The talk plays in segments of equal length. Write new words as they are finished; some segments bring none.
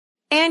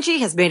Angie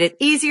has made it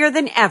easier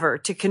than ever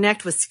to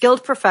connect with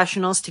skilled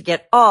professionals to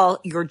get all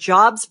your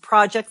jobs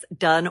projects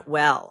done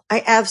well.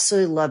 I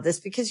absolutely love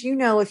this because,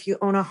 if you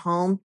own a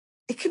home,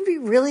 it can be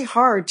really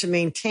hard to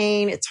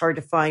maintain. It's hard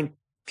to find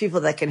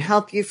people that can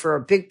help you for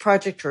a big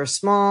project or a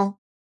small.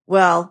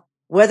 Well,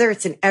 whether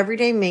it's in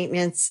everyday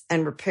maintenance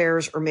and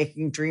repairs or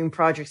making dream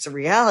projects a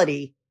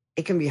reality,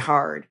 it can be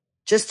hard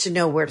just to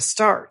know where to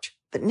start.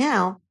 But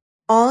now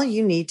all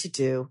you need to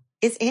do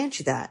is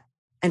Angie that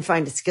and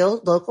find a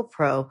skilled local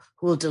pro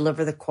who will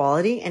deliver the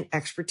quality and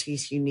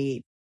expertise you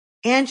need.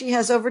 Angie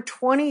has over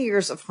 20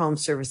 years of home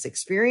service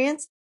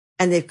experience,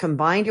 and they've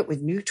combined it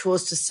with new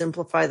tools to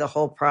simplify the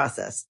whole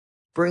process.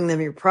 Bring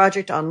them your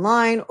project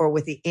online or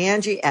with the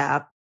Angie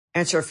app,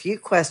 answer a few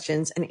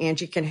questions, and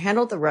Angie can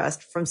handle the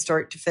rest from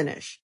start to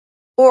finish.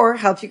 Or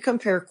help you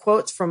compare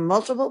quotes from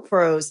multiple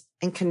pros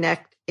and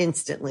connect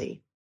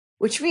instantly,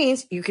 which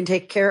means you can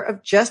take care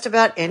of just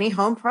about any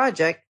home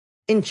project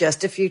in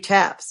just a few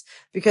taps.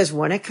 Because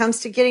when it comes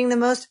to getting the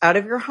most out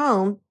of your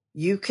home,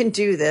 you can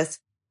do this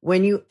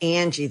when you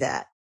Angie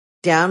that.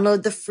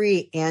 Download the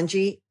free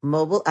Angie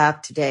mobile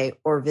app today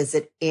or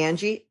visit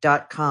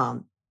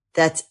Angie.com.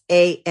 That's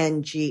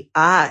ANGI.com.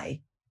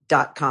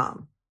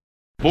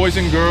 Boys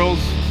and girls,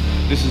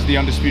 this is the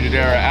Undisputed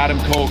Era. Adam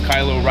Cole,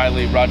 Kyle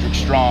O'Reilly, Roderick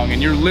Strong,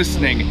 and you're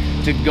listening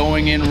to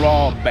Going In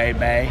Raw,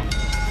 baby.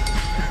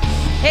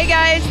 Hey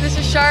guys, this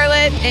is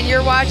Charlotte, and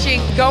you're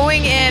watching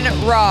Going In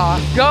Raw.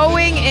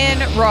 Going In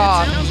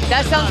Raw.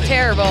 That sounds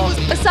terrible.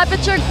 What's up?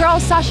 It's your girl,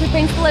 Sasha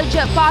Banks, the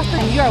legit boss,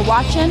 and you are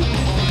watching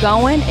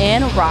Going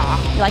In Raw.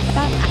 You like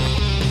that?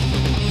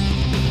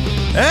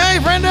 Hey,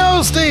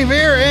 friendo, Steve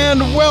here,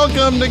 and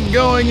welcome to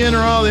Going In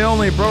Raw, the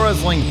only pro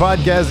wrestling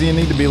podcast you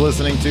need to be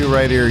listening to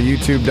right here,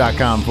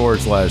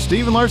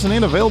 youtube.com/Steven Larson,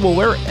 and available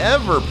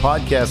wherever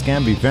podcasts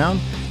can be found.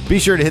 Be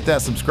sure to hit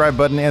that subscribe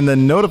button and the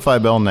notify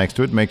bell next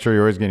to it. Make sure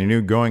you're always getting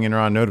new Going In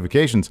Raw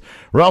notifications.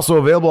 We're also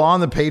available on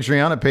the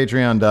Patreon at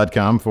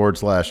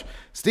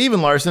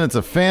patreon.com/Steven Larson. It's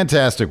a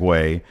fantastic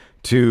way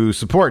to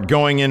support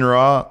Going In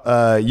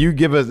Raw. You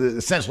give us,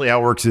 essentially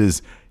how it works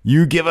is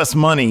you give us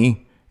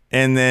money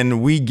and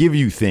then we give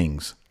you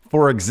things.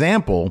 For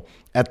example,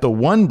 at the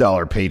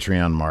 $1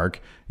 Patreon mark,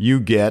 you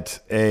get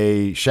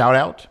a shout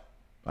out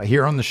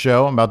here on the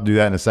show. I'm about to do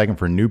that in a second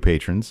for new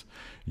patrons.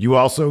 You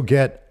also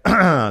get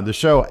the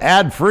show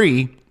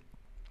ad-free,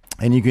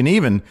 and you can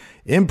even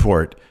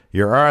import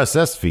your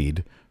RSS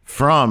feed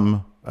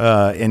from,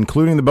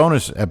 including the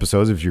bonus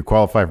episodes. If you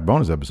qualify for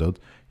bonus episodes,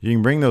 you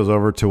can bring those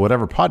over to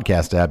whatever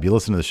podcast app you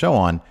listen to the show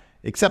on,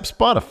 except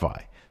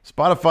Spotify.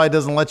 Spotify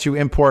doesn't let you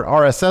import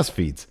RSS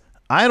feeds.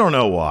 I don't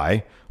know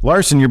why.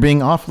 Larson, you're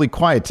being awfully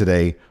quiet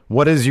today.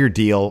 What is your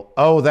deal?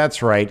 Oh,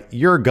 that's right.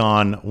 You're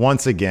gone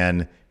once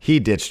again. He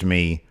ditched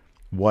me.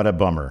 What a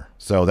bummer.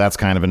 So that's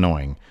kind of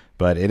annoying.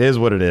 But it is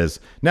what it is.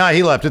 No,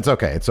 he left. It's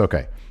okay. It's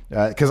okay.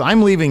 Because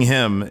I'm leaving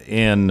him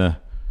in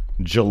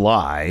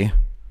July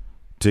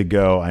to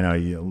go. I know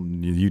you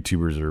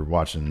YouTubers are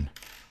watching.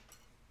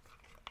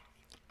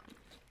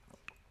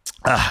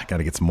 Got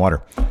to get some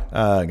water.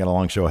 I got a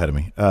long show ahead of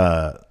me.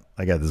 I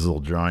got this little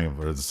drawing of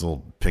this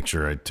little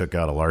picture I took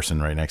out of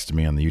Larson right next to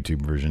me on the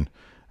YouTube version.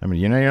 I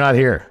mean, you're not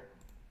here.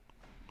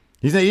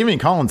 He's not even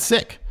calling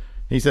sick.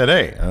 He said,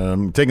 hey,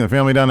 I'm taking the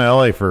family down to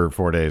LA for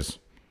 4 days.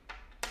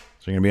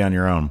 So you're going to be on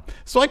your own.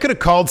 So I could have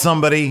called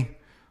somebody.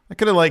 I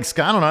could have I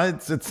don't know.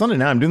 It's Sunday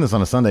night. I'm doing this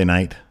on a Sunday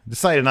night.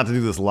 Decided not to do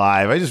this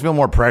live. I just feel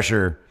more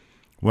pressure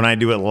when I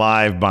do it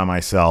live by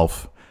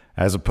myself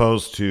as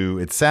opposed to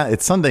it's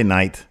Sunday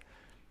night.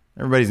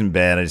 Everybody's in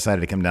bed. I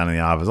decided to come down to the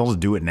office. I'll just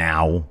do it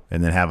now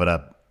and then have it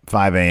up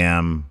 5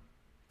 a.m.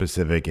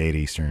 Pacific, 8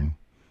 Eastern.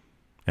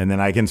 And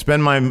then I can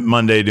spend my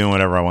Monday doing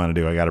whatever I want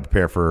to do. I got to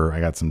prepare I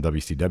got some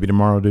WCW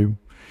tomorrow to do.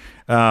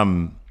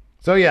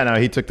 So yeah, no,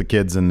 he took the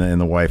kids and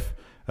the wife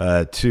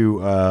to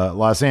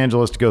Los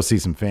Angeles to go see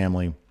some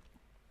family.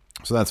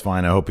 So that's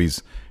fine. I hope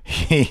he's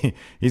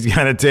going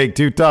to take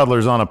 2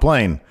 toddlers on a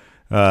plane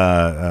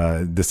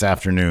this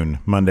afternoon,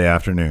 Monday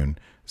afternoon.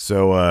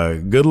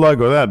 So good luck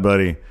with that,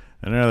 buddy.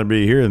 I'd rather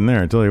be here than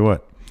there, I tell you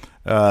what.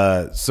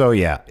 So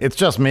yeah, it's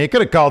just me. I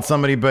could have called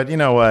somebody, but you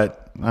know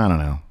what? I don't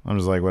know. I'm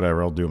just like,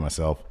 whatever. I'll do it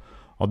myself.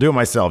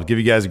 Give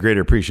you guys a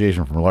greater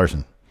appreciation from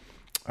Larson.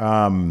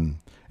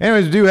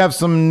 Anyways, we do have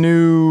some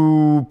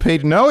new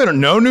patrons.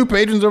 No new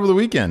patrons over the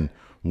weekend.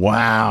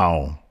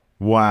 Wow.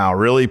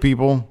 Really,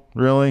 people?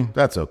 Really?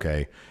 That's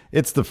okay.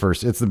 It's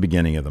the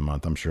beginning of the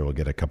month. I'm sure we'll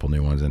get a couple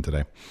new ones in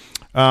today.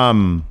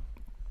 So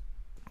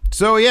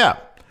yeah,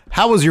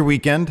 how was your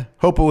weekend?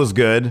 Hope it was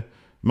good.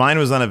 Mine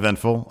was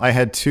uneventful. I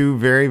had 2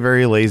 very,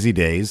 very lazy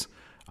days.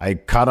 I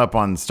caught up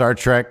on Star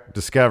Trek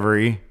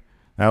Discovery.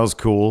 That was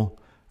cool.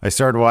 I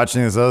started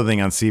watching this other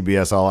thing on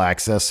CBS All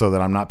Access so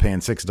that I'm not paying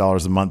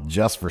 $6 a month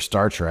just for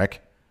Star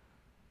Trek.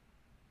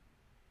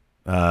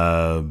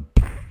 What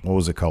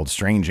was it called?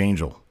 Strange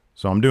Angel.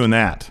 So I'm doing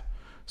that.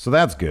 So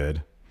that's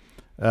good.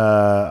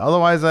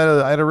 Otherwise,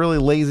 I had a really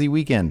lazy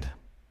weekend.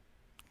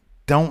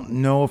 Don't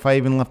know if I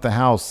even left the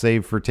house,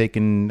 save for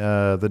taking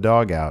the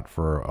dog out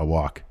for a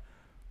walk.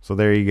 So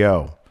there you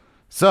go.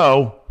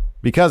 So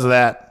because of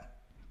that,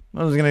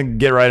 I was going to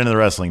get right into the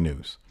wrestling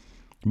news.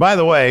 By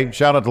the way,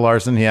 shout out to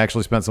Larson. He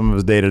actually spent some of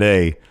his day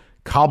today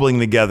cobbling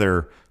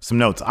together some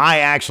notes.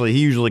 He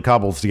usually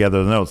cobbles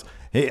together the notes.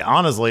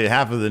 Honestly,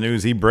 half of the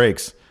news he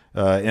breaks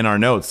in our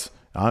notes,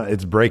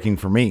 it's breaking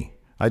for me.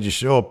 I just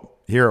show up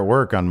here at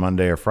work on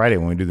Monday or Friday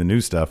when we do the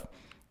news stuff,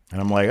 and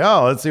I'm like,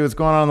 oh, let's see what's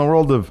going on in the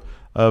world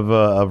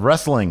of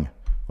wrestling.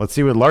 Let's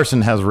see what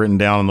Larson has written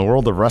down in the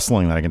world of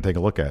wrestling that I can take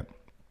a look at.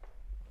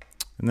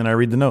 And then I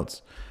read the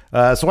notes.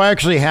 So I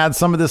actually had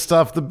some of this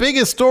stuff. The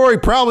biggest story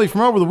probably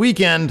from over the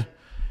weekend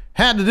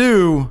had to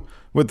do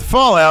with the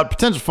fallout,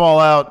 potential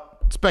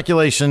fallout,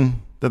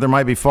 speculation that there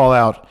might be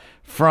fallout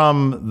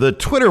from the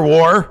Twitter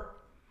war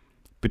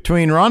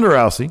between Ronda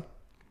Rousey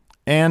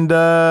and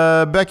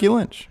Becky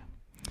Lynch.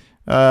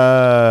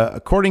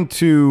 According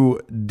to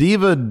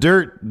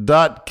divadirt.com,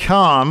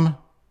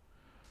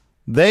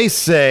 they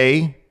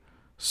say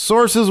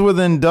sources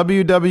within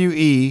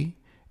WWE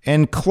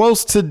and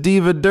close to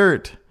Diva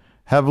Dirt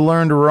have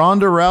learned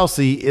Ronda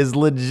Rousey is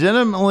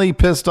legitimately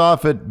pissed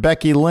off at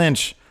Becky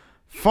Lynch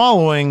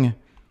following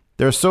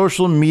their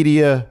social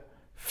media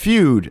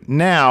feud.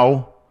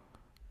 Now,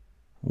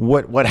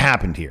 what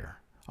happened here?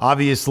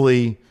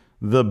 Obviously,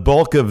 the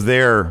bulk of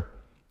their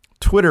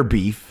Twitter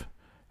beef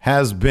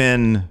has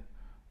been,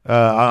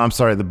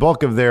 the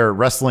bulk of their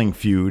wrestling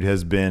feud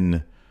has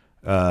been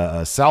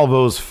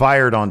salvos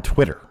fired on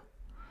Twitter.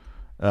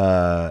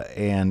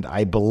 And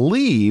I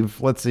believe,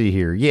 let's see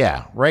here.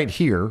 Yeah, right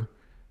here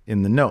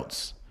in the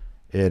notes,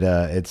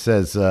 it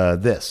says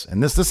this.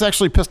 And this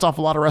actually pissed off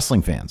a lot of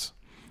wrestling fans.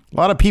 A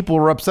lot of people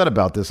were upset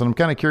about this, and I'm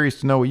kind of curious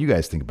to know what you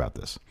guys think about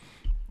this.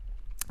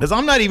 Because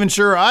I'm not even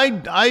sure,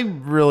 I'm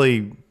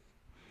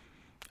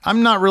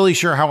not really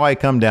sure how I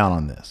come down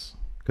on this.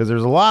 Because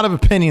there's a lot of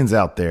opinions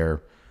out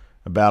there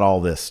about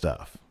all this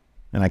stuff.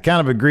 And I kind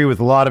of agree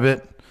with a lot of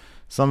it.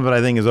 Some of it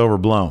I think is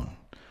overblown.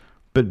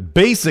 But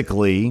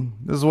basically,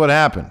 this is what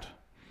happened.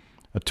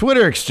 A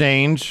Twitter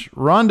exchange,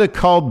 Ronda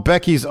called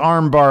Becky's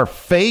armbar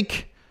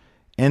fake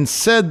and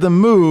said the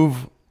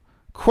move,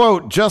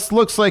 quote, just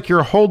looks like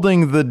you're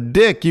holding the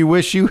dick you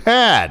wish you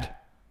had.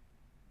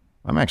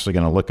 I'm actually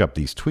going to look up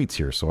these tweets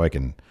here so I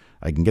can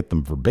get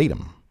them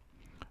verbatim.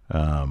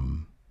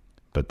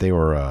 But they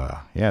were,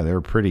 they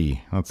were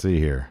pretty. Let's see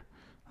here.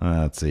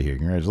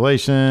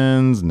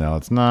 Congratulations. No,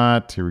 it's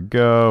not. Here we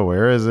go.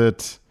 Where is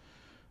it?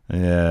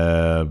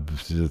 Yeah,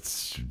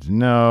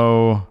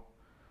 no.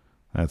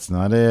 That's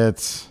not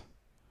it.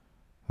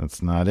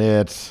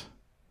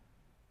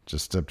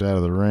 Just stepped out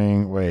of the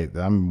ring. Wait,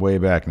 I'm way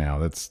back now.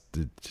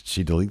 Did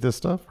she delete this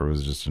stuff or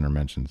was it just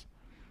interventions?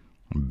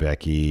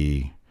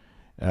 Becky.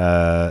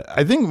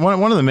 I think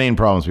one of the main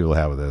problems people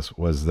have with this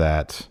was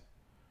that,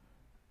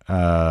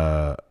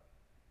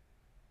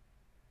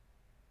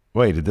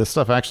 wait, did this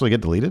stuff actually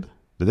get deleted?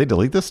 Did they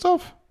delete this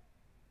stuff?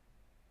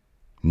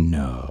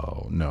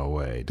 No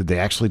way. Did they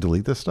actually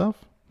delete this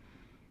stuff?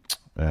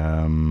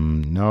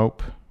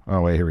 Nope.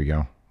 Oh, wait, here we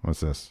go. What's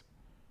this?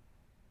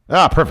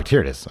 Ah, perfect.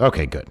 Here it is.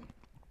 Okay, good.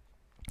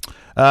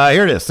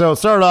 Here it is. So it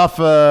started off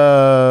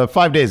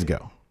 5 days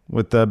ago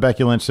with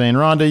Becky Lynch saying,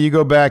 Ronda, you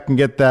go back and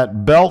get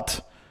that belt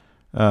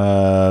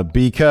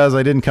because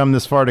I didn't come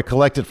this far to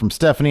collect it from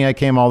Stephanie. I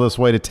came all this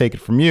way to take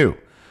it from you.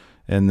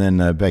 And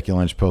then Becky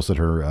Lynch posted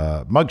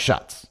her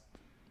mugshots,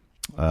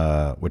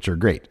 which are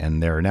great.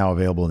 And they're now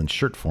available in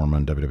shirt form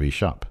on WWE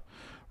Shop.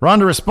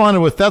 Ronda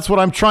responded with, that's what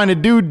I'm trying to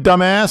do,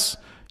 dumbass.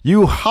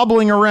 You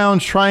hobbling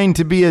around trying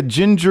to be a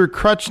ginger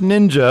crutch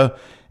ninja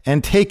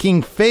and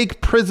taking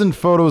fake prison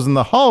photos in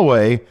the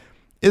hallway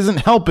isn't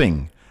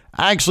helping.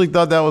 I actually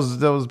thought that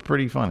was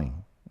pretty funny.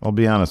 I'll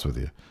be honest with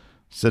you.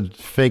 Said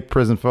fake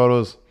prison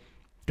photos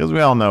because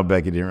we all know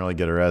Becky didn't really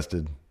get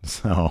arrested.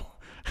 So,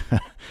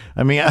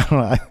 I mean, I don't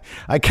know.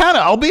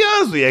 I'll be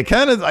honest with you. I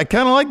kind of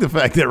like the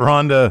fact that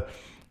Ronda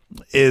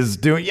is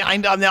doing. Yeah,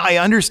 I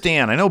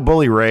understand. I know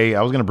Bully Ray.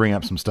 I was going to bring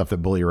up some stuff that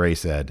Bully Ray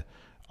said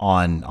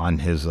on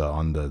his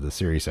on the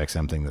Sirius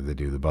XM thing that they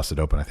do, the Busted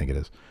Open, I think it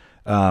is.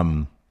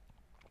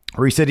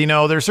 Where he said,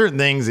 there's certain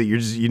things that you're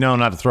just,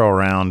 not to throw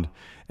around.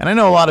 And I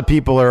know a lot of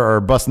people are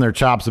busting their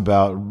chops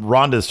about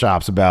Ronda's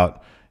chops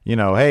about,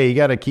 hey, you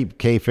got to keep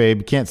kayfabe.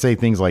 You can't say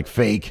things like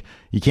fake.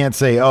 You can't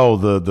say, oh,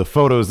 the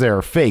photos there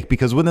are fake,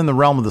 because within the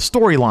realm of the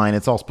storyline,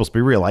 it's all supposed to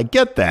be real. I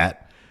get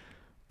that,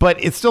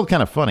 but it's still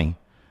kind of funny.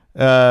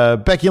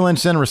 Becky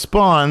Lynch then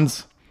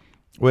responds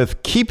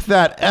with, keep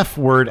that F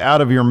word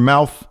out of your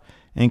mouth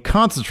and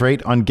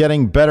concentrate on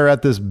getting better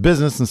at this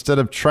business instead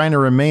of trying to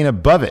remain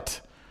above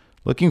it.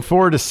 Looking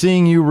forward to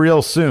seeing you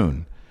real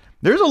soon.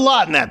 There's a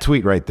lot in that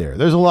tweet right there.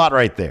 There's a lot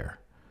right there.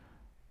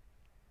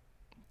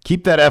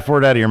 Keep that F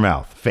word out of your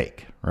mouth.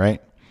 Fake,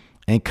 right?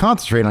 And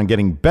concentrate on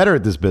getting better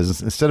at this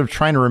business instead of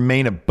trying to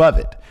remain above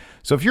it.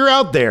 So if you're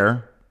out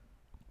there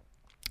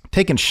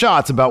taking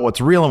shots about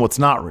what's real and what's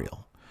not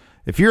real,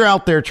 if you're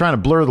out there trying to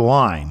blur the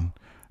line,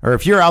 or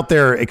if you're out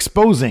there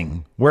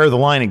exposing where the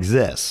line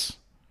exists,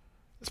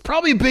 it's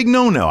probably a big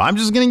no-no. I'm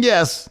just going to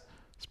guess.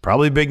 It's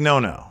probably a big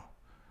no-no.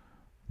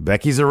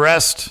 Becky's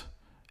arrest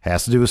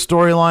has to do with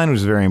storyline, which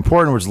is very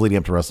important, which is leading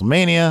up to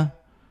WrestleMania.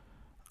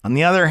 On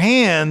the other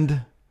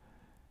hand,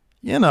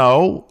 you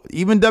know,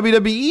 even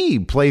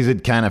WWE plays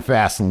it kind of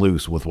fast and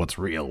loose with what's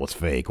real, what's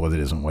fake, what it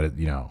isn't, what it,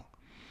 you know.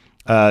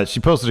 She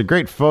posted a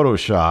great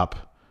Photoshop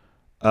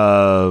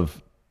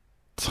of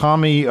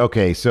Tommy.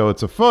 Okay, so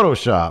it's a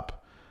Photoshop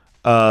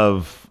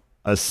of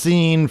a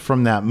scene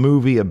from that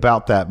movie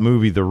about that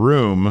movie, The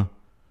Room,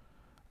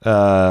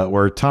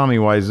 where Tommy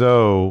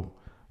Wiseau,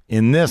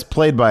 in this,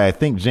 played by, I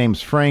think,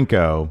 James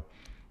Franco,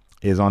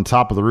 is on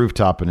top of the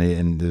rooftop,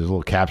 and there's a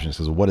little caption that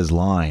says, "What is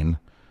line?"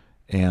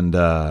 She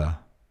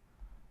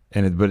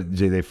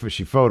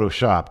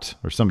photoshopped,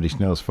 or somebody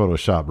knows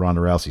photoshopped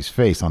Ronda Rousey's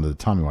face onto the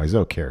Tommy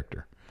Wiseau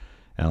character,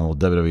 and a little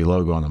WWE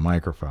logo on the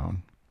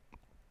microphone,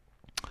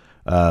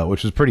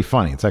 which was pretty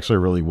funny. It's actually a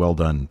really well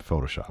done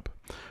Photoshop.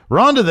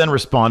 Ronda then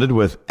responded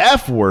with,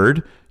 "F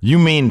word, you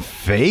mean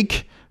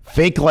fake?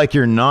 Fake like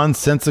your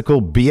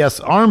nonsensical BS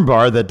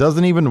armbar that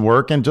doesn't even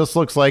work and just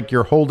looks like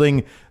you're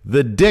holding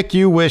the dick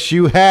you wish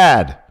you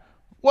had."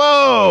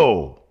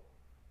 Whoa.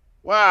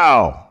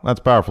 Wow. That's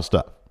powerful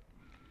stuff.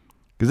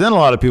 Because then a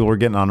lot of people were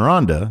getting on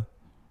Ronda,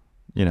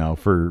 you know,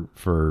 for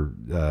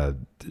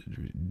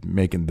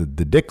making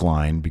the dick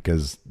line,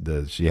 because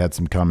she had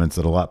some comments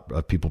that a lot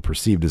of people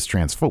perceived as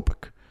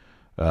transphobic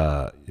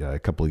a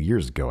couple of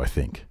years ago, I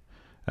think.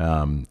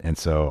 And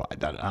so, I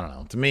don't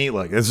know. To me,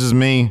 like, this is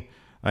me.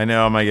 I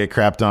know I might get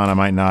crapped on. I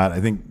might not. I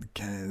think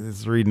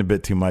it's reading a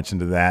bit too much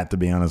into that, to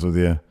be honest with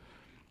you.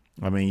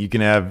 I mean, you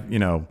can have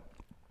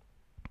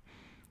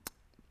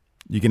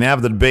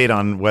the debate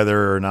on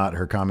whether or not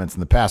her comments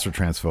in the past are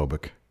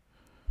transphobic.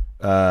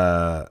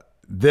 I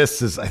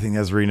think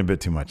that's reading a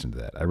bit too much into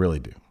that. I really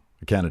do.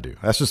 I kind of do.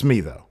 That's just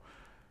me, though.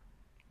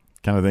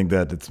 Kind of think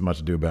that it's much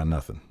ado about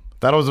nothing.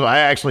 I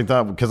actually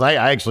thought, because I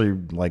actually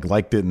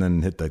liked it and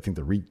then hit, I think,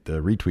 the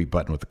retweet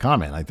button with the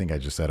comment. I think I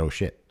just said, "Oh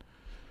shit."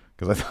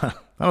 Because I thought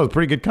that was a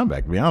pretty good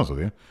comeback, to be honest with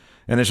you.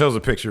 And it shows a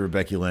picture of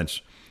Becky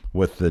Lynch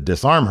with the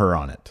 "disarm her"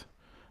 on it.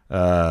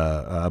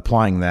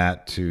 Applying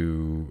that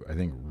to, I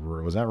think,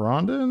 was that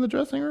Ronda in the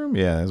dressing room?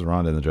 Yeah, it was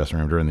Ronda in the dressing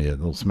room during the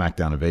little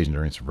SmackDown invasion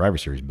during Survivor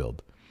Series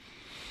build.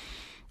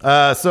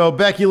 So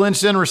Becky Lynch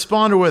then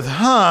responded with,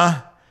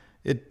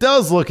 "It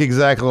does look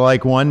exactly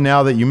like one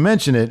now that you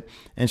mention it."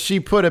 And she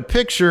put a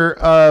picture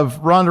of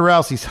Ronda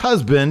Rousey's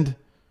husband,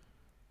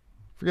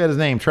 forget his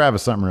name,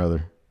 Travis something or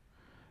other,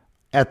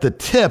 at the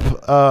tip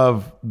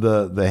of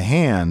the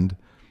hand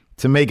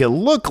to make it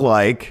look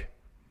like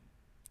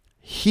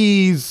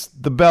he's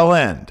the bell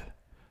end.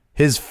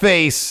 His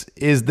face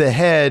is the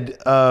head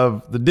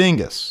of the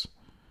dingus.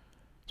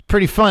 It's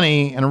pretty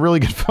funny and a really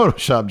good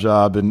Photoshop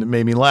job, and it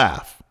made me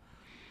laugh.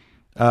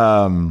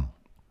 Ronda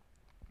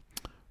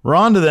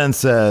then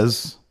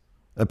says,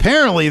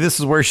 apparently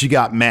this is where she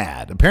got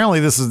mad. Apparently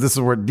this is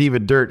where Diva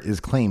Dirt is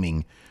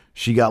claiming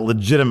she got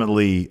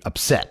legitimately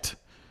upset.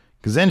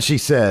 Because then she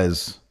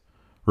says,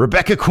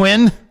 "Rebecca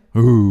Quinn,"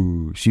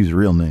 ooh, she's a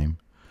real name,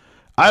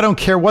 "I don't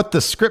care what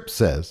the script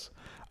says.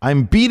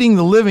 I'm beating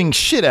the living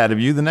shit out of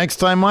you the next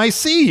time I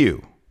see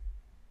you."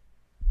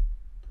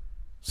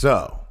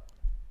 So,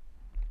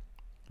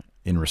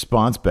 in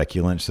response,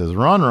 Becky Lynch says,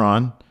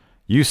 Ron,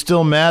 you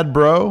still mad,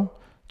 bro?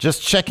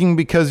 Just checking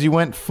because you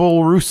went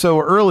full Russo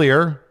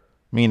earlier,"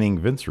 meaning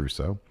Vince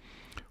Russo.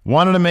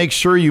 "Wanted to make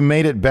sure you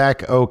made it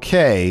back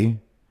okay."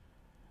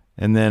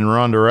 And then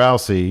Ronda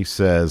Rousey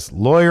says,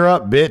 "Lawyer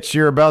up, bitch.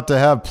 You're about to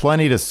have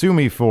plenty to sue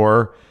me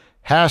for.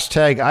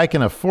 Hashtag I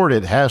can afford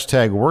it.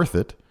 Hashtag worth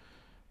it."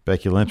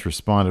 Becky Lynch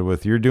responded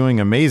with, "You're doing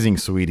amazing,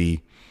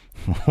 sweetie,"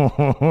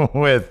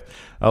 with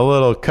a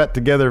little cut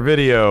together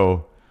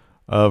video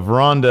of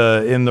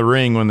Ronda in the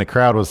ring when the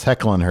crowd was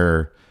heckling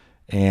her.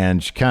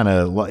 And she kind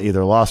of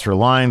either lost her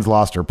lines,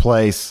 lost her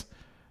place.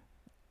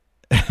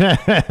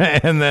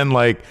 And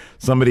then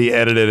somebody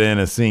edited in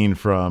a scene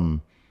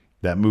from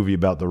that movie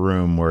about The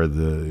Room where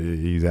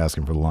he's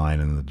asking for the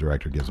line and the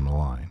director gives him a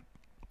line.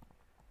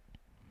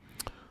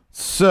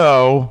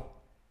 So,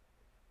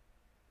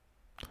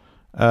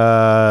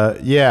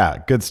 yeah,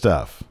 good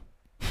stuff.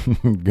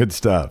 Good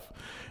stuff.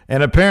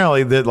 And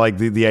apparently that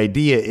the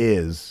idea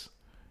is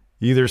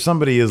either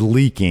somebody is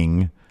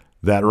leaking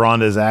that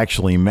Ronda is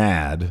actually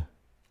mad,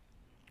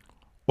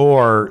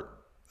 or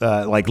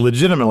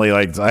legitimately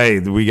hey,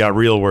 we got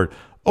real word,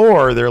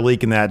 or they're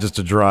leaking that just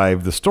to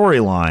drive the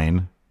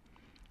storyline.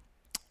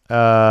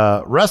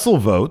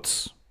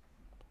 WrestleVotes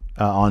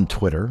on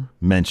Twitter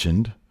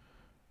mentioned,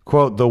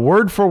 quote, "The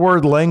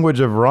word-for-word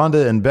language of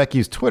Ronda and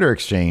Becky's Twitter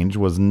exchange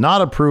was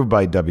not approved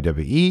by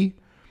WWE.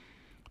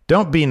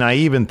 Don't be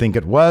naive and think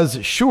it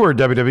was. Sure,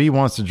 WWE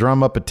wants to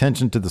drum up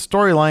attention to the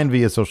storyline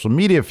via social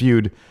media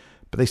feud,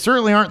 but they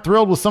certainly aren't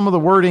thrilled with some of the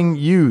wording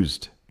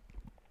used."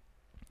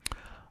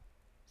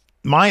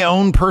 My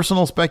own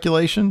personal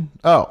speculation.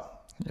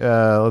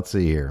 Let's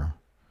see here.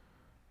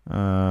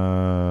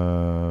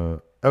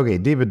 Okay,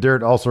 Diva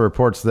Dirt also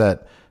reports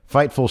that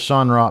Fightful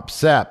Sean Ross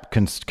Sapp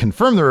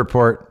confirmed the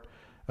report,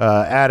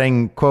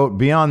 adding, quote,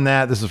 "Beyond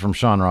that," this is from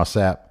Sean Ross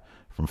Sapp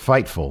from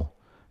Fightful.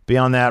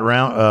 "Beyond that,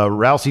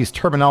 Rousey's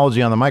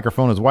terminology on the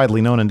microphone is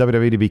widely known in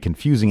WWE to be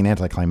confusing and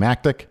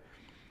anticlimactic."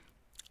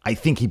 I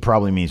think he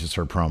probably means just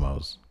her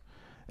promos.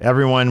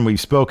 Everyone we've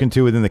spoken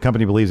to within the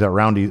company believes that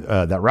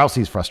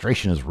Rousey's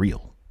frustration is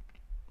real.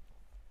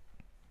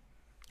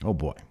 Oh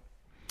boy.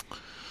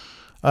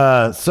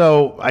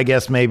 So I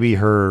guess maybe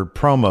her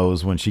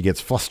promos when she gets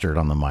flustered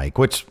on the mic,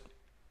 which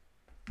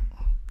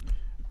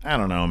I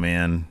don't know,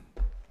 man.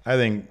 I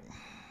think,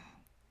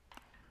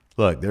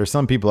 look, there are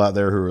some people out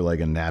there who are like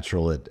a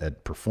natural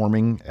at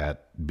performing,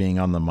 at being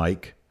on the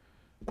mic.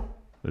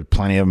 There's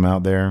plenty of them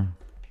out there,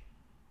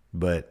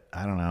 but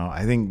I don't know.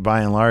 I think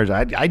by and large,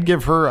 I'd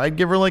give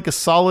her like a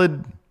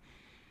solid,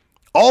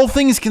 all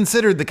things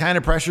considered, the kind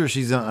of pressure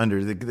she's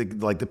under,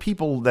 like the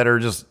people that are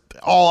just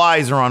all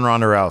eyes are on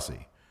Ronda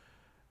Rousey.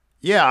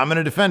 Yeah, I'm going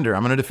to defend her.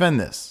 I'm going to defend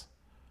this.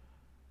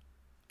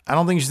 I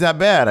don't think she's that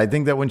bad. I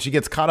think that when she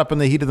gets caught up in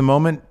the heat of the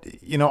moment,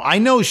 I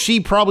know she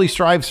probably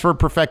strives for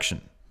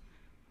perfection.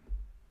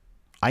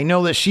 I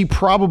know that she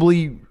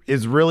probably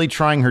is really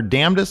trying her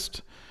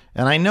damnedest.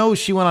 And I know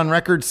she went on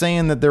record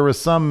saying that there was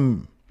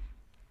some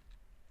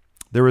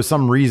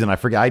reason. I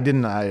forget. I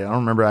don't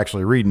remember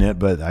actually reading it,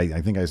 but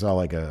I think I saw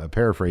like a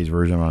paraphrase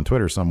version on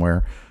Twitter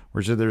somewhere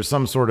where there's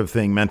some sort of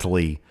thing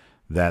mentally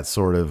that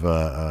sort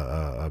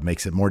of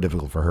makes it more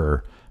difficult for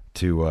her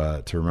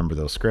to remember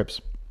those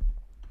scripts.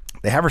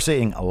 They have her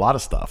saying a lot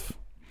of stuff.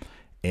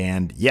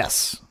 And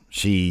yes,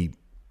 she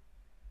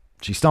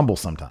stumbles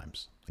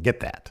sometimes. I get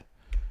that.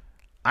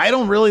 I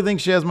don't really think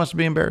she has much to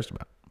be embarrassed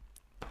about.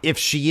 If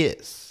she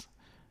is.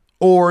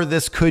 Or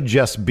this could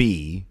just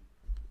be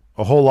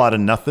a whole lot of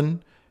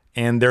nothing,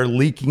 and they're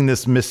leaking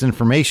this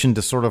misinformation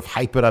to sort of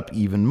hype it up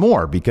even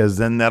more, because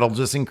then that'll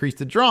just increase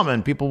the drama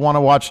and people want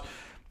to watch,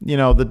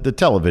 the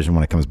television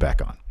when it comes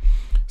back on.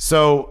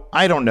 So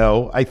I don't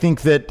know. I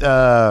think that,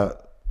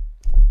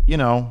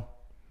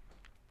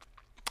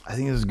 I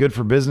think this is good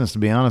for business, to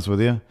be honest with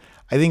you.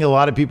 I think a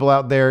lot of people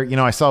out there,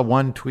 I saw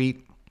one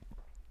tweet.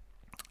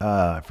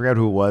 I forgot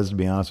who it was, to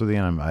be honest with you,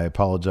 and I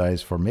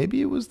apologize for,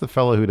 maybe it was the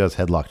fellow who does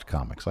Headlocked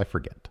Comics. I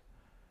forget.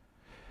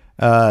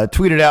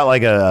 Tweeted out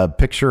like a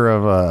picture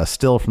of a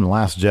still from The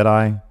Last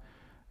Jedi.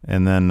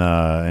 And then,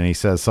 and he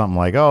says something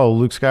like, "Oh,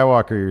 Luke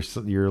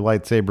Skywalker, your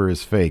lightsaber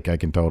is fake. I'll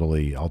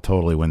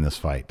totally win this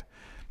fight."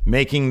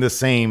 Making the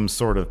same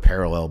sort of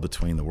parallel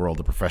between the world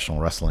of professional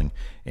wrestling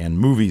and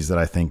movies that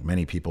I think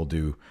many people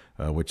do,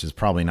 which is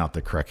probably not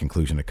the correct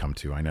conclusion to come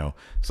to. I know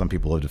some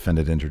people have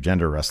defended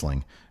intergender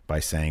wrestling by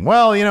saying,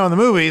 well, in the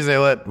movies, they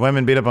let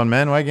women beat up on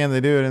men. Why can't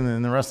they do it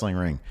in the wrestling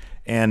ring?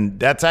 And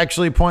that's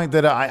actually a point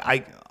that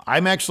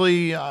I'm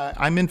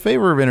in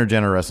favor of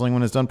intergender wrestling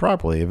when it's done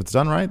properly. If it's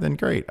done right, then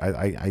great.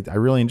 I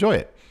really enjoy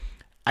it.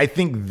 I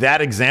think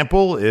that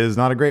example is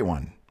not a great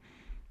one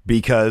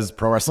because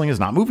pro wrestling is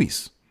not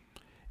movies.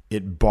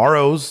 It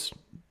borrows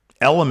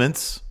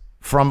elements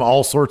from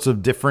all sorts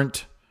of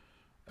different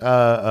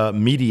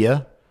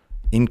media,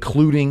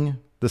 including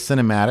the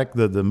cinematic,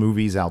 the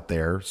movies out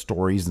there,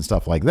 stories and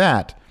stuff like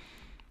that.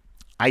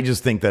 I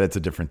just think that it's a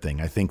different thing.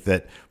 I think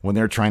that when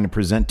they're trying to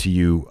present to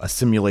you a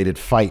simulated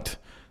fight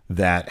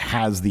that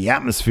has the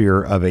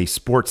atmosphere of a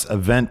sports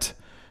event,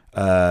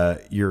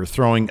 you're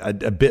throwing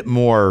a bit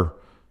more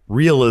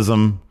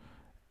realism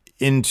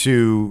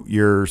into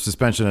your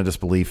suspension of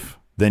disbelief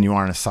than you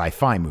are in a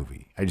sci-fi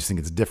movie. I just think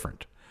it's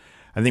different.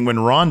 I think when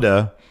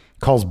Ronda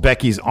calls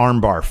Becky's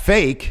armbar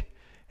fake,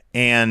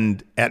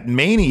 and at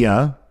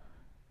Mania,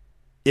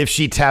 if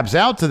she taps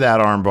out to that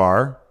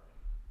armbar,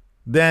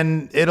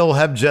 then it'll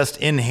have just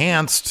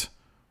enhanced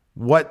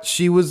what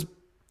she was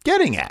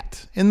getting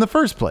at in the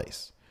first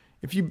place.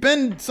 If you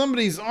bend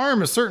somebody's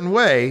arm a certain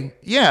way,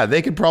 yeah,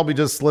 they could probably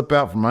just slip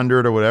out from under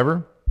it or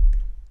whatever.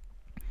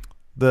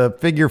 The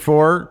figure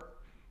four,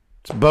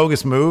 it's a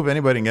bogus move.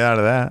 Anybody can get out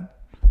of that.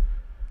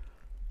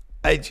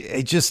 I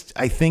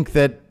think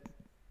that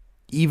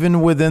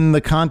even within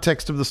the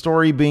context of the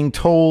story being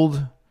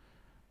told,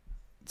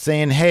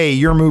 saying, hey,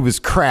 your move is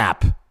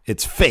crap,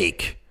 it's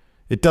fake,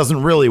 it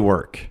doesn't really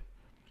work.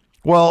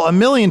 Well, 1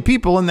 million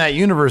people in that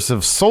universe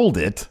have sold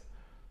it.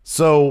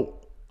 So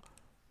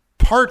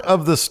part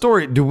of the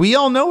story, do we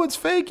all know it's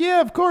fake?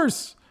 Yeah, of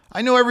course.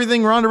 I know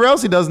everything Ronda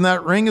Rousey does in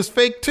that ring is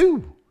fake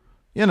too,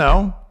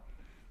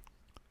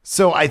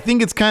 So I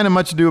think it's kind of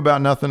much ado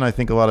about nothing. I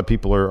think a lot of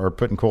people are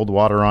putting cold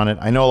water on it.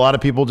 I know a lot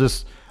of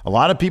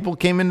people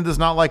came into this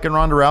not liking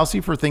Ronda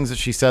Rousey for things that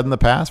she said in the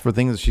past, for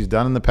things that she's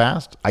done in the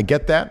past. I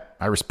get that.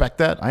 I respect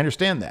that. I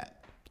understand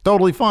that.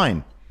 Totally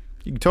fine.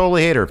 You can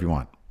totally hate her if you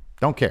want.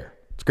 Don't care.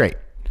 It's great.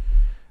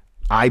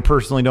 I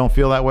personally don't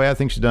feel that way. I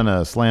think she's done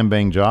a slam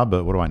bang job,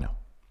 but what do I know?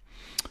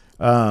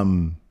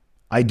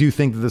 I do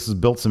think that this has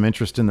built some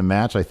interest in the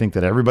match. I think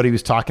that everybody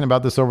was talking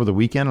about this over the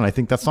weekend, and I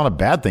think that's not a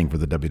bad thing for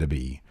the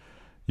WWE.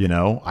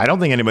 I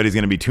don't think anybody's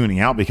going to be tuning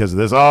out because of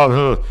this.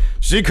 Oh,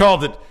 she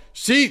called it.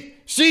 She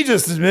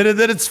just admitted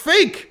that it's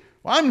fake.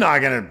 Well, I'm not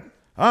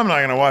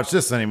gonna watch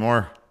this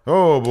anymore.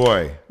 Oh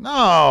boy,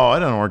 no, it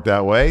doesn't work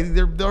that way.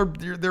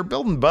 They're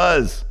building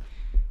buzz.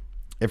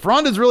 If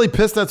Ronda's really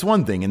pissed, that's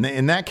one thing.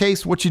 In that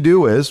case, what you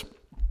do is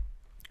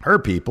her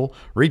people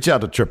reach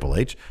out to Triple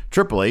H.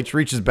 Triple H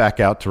reaches back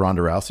out to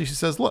Ronda Rousey. She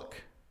says,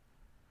 "Look,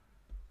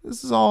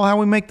 This is all how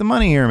we make the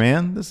money here,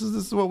 man. This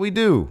is what we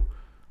do.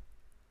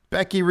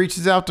 Becky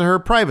reaches out to her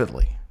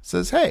privately,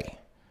 says, hey,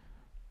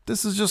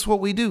 this is just what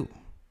we do.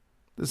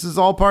 This is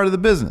all part of the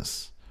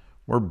business.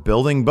 We're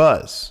building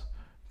buzz.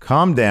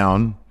 Calm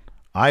down.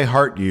 I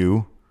heart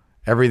you.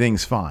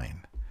 Everything's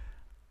fine.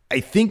 I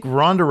think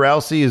Ronda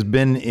Rousey has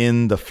been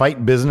in the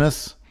fight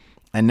business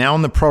and now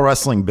in the pro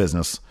wrestling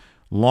business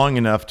long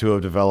enough to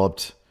have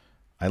developed,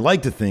 I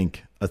like to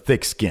think, a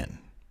thick skin.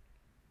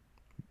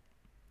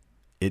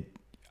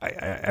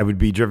 I would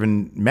be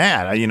driven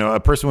mad. A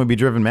person would be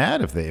driven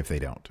mad if they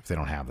don't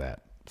have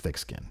that thick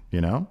skin,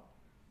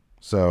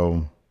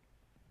 So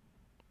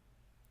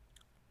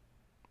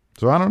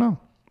I don't know.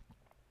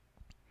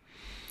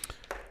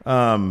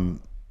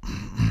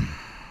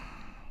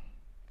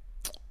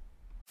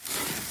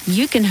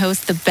 You can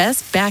host the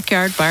best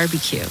backyard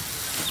barbecue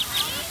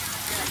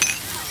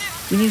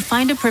when you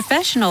find a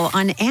professional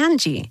on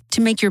Angie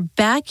to make your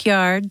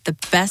backyard the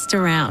best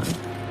around.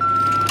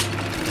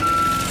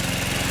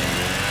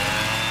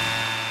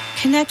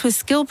 Connect with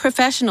skilled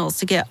professionals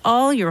to get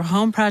all your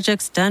home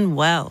projects done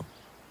well.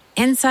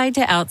 Inside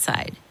to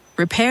outside,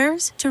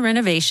 repairs to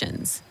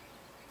renovations.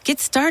 Get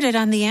started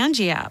on the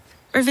Angie app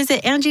or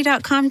visit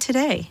Angie.com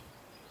today.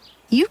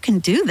 You can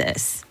do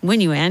this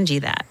when you Angie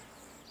that.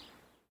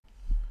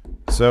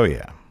 So,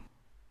 yeah.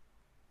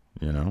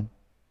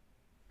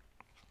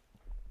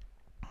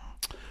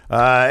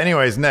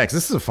 Anyways, next.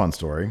 This is a fun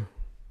story.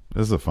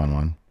 This is a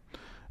fun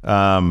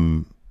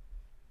one.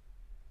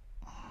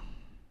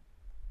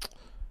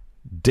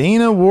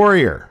 Dana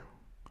Warrior.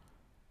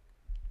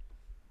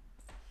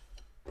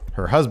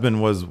 Her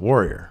husband was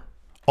Warrior,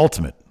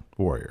 Ultimate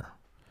Warrior,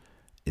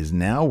 is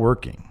now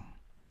working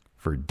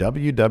for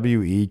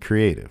WWE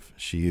Creative.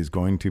 She is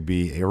going to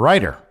be a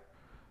writer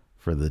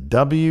for the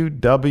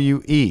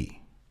WWE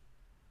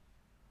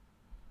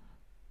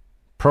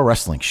Pro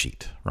Wrestling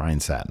Sheet.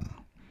 Ryan Satin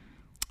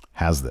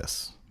has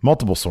this.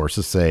 Multiple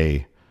sources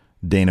say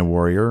Dana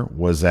Warrior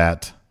was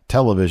at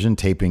television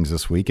tapings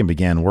this week and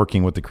began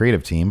working with the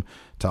creative team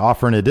to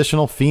offer an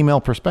additional female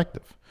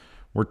perspective.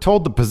 We're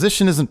told the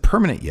position isn't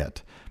permanent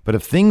yet, but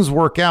if things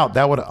work out,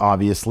 that would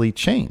obviously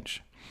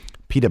change.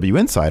 PW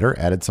Insider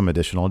added some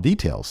additional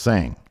details,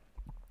 saying,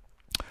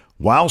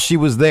 while she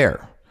was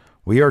there,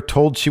 we are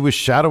told she was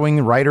shadowing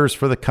writers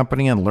for the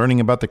company and learning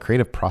about the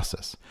creative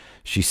process.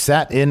 She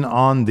sat in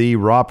on the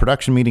Raw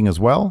production meeting as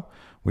well.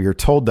 We are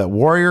told that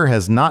Warrior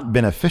has not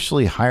been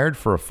officially hired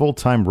for a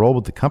full-time role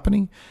with the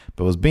company,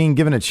 but was being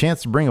given a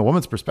chance to bring a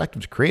woman's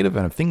perspective to creative,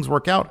 and if things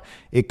work out,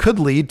 it could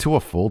lead to a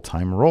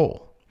full-time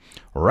role.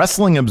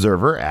 Wrestling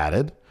Observer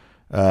added,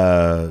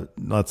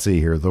 let's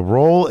see here, the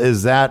role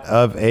is that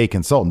of a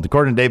consultant.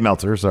 According to Dave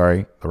Meltzer,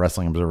 the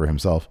Wrestling Observer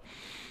himself,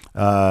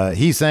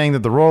 he's saying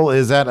that the role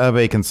is that of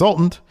a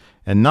consultant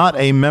and not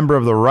a member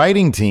of the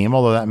writing team,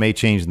 although that may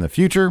change in the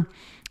future.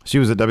 She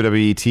was at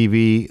WWE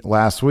TV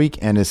last week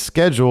and is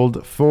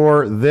scheduled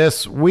for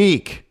this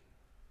week.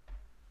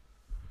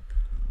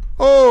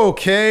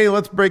 Okay,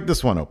 let's break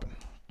this one open.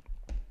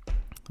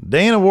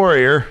 Dana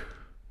Warrior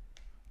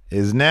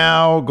is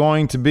now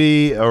going to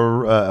be a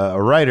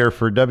writer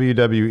for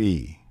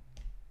WWE.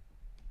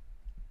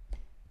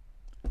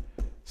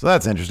 So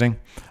that's interesting.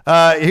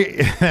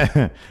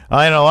 I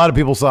know a lot of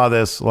people saw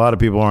this. A lot of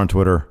people are on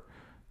Twitter,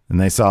 and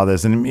they saw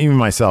this. And even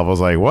myself, I was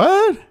like,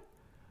 what?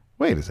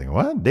 Wait a second,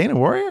 what? Dana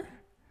Warrior?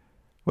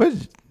 What?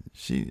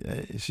 She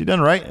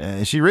done right?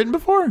 Has she written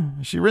before?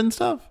 Has she written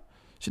stuff?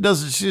 She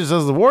just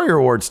does the Warrior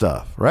Award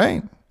stuff,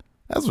 right?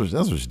 That's what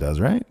she does,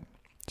 right?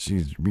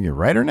 She's being a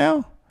writer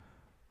now?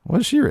 What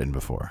has she written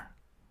before?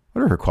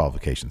 What are her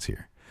qualifications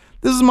here?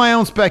 This is my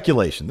own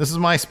speculation. This is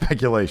my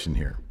speculation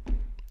here.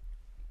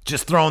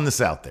 Just throwing this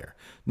out there.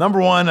 Number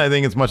one, I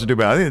think it's much ado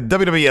about. I think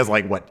WWE has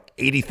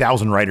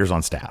 80,000 writers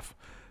on staff.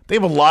 They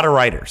have a lot of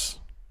writers.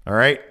 All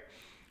right.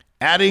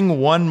 Adding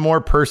one more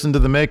person to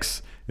the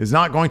mix is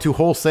not going to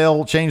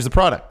wholesale change the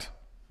product.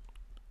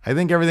 I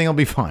think everything will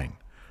be fine.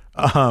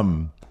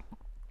 I'll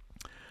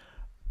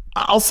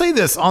say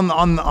this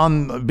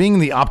on being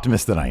the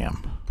optimist that I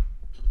am,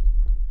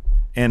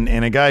 and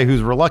a guy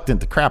who's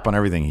reluctant to crap on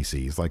everything he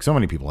sees, like so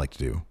many people like to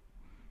do.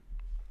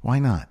 Why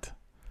not?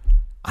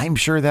 I'm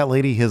sure that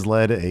lady has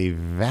led a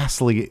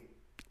vastly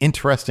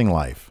interesting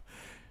life,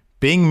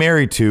 being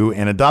married to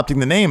and adopting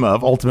the name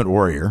of Ultimate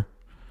Warrior,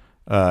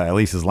 at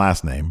least his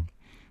last name,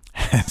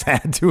 has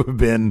had to have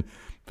been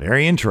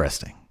very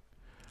interesting.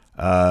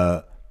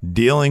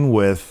 Dealing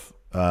with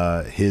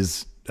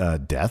his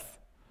death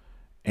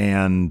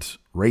and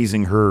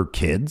raising her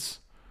kids,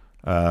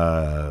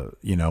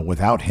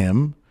 without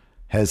him,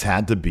 has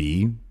had to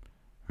be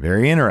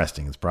very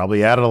interesting. It's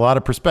probably added a lot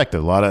of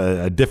perspective,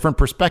 a different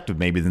perspective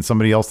maybe than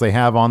somebody else they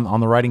have on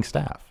the writing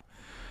staff.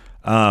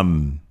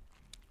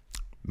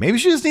 Maybe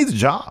she just needs a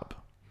job.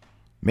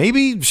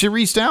 Maybe she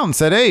reached out and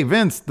said, "Hey,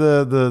 Vince,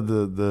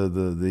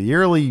 the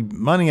yearly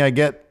money I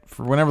get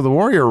for whenever the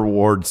Warrior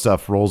Award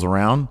stuff rolls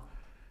around,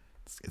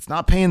 it's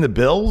not paying the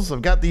bills.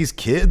 I've got these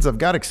kids. I've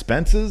got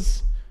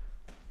expenses.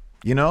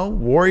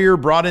 Warrior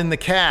brought in the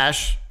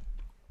cash.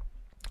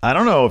 I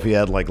don't know if he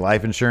had like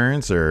life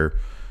insurance or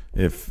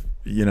if,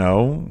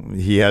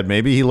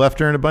 maybe he left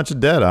her in a bunch of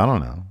debt. I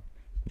don't know.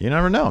 You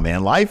never know,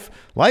 man. Life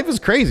is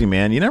crazy,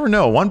 man. You never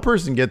know. One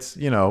person gets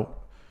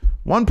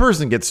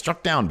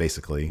struck down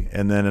basically,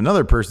 and then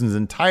another person's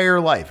entire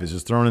life is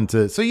just thrown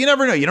into. So you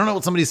never know. You don't know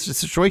what somebody's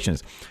situation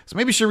is. So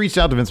maybe she reached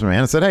out to Vince McMahon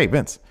and said, "Hey,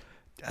 Vince,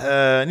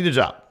 I need a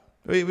job.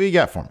 What you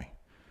got for me?"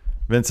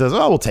 Vince says,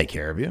 "Oh, we'll take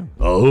care of you."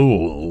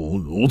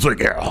 Oh, we'll take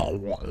care.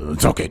 Oh,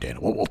 it's okay, Dan.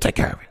 We'll take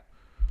care of you.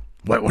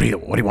 What do you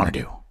want to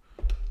do?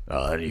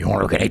 You want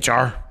to work at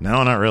HR?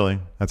 No, not really.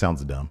 That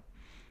sounds dumb.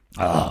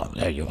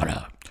 You want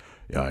to?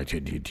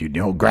 Do you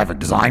know graphic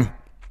design?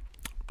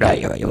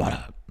 You want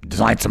to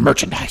design some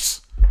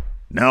merchandise?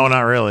 No,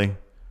 not really.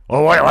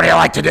 Well, what do you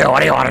like to do?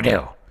 What do you want to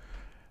do?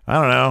 I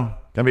don't know.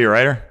 Can I be a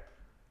writer?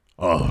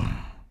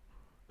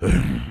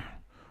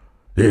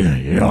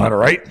 You know how to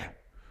write?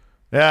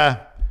 Yeah.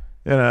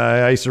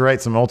 I used to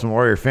write some Ultimate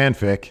Warrior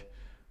fanfic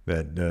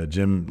that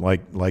Jim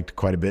liked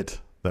quite a bit.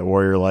 That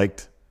Warrior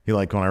liked. He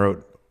liked when I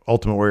wrote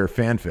Ultimate Warrior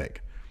fanfic.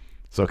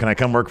 So can I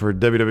come work for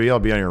WWE? I'll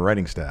be on your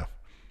writing staff.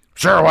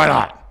 Sure, why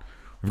not?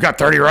 We've got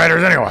 30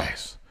 writers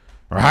anyways.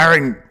 We're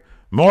hiring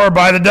more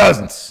by the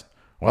dozens.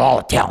 With all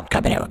the talent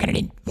coming in, we're going to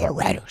need more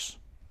writers.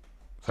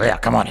 So yeah,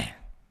 come on in.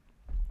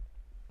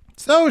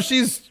 So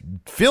she's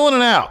feeling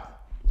it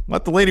out.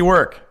 Let the lady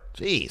work.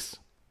 Jeez.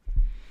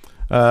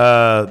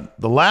 The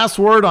last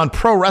word on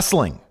pro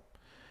wrestling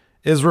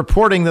is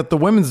reporting that the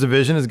women's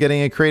division is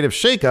getting a creative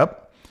shakeup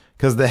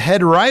because the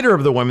head writer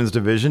of the women's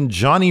division,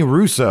 Johnny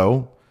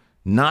Russo,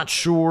 not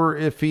sure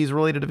if he's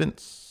related to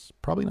Vince,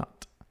 probably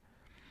not,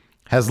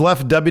 has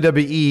left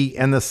WWE,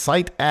 and the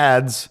site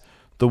adds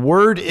the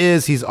word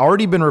is he's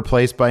already been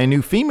replaced by a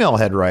new female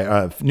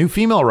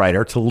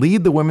writer to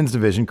lead the women's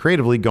division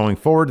creatively going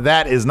forward.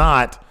 That is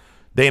not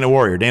Dana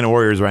Warrior. Dana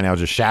Warrior is right now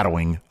just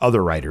shadowing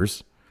other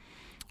writers.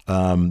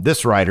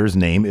 This writer's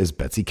name is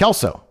Betsy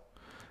Kelso.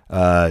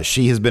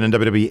 She has been in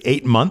WWE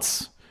 8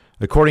 months.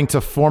 According to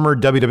former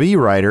WWE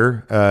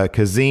writer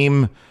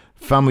Kazim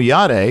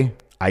Famuyade,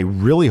 I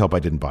really hope I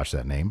didn't botch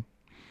that name.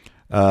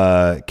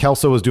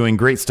 Kelso was doing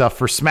great stuff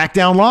for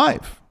SmackDown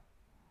Live.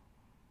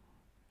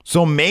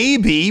 So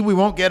maybe we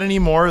won't get any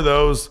more of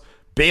those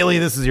Bailey,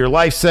 this is your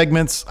life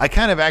segments. I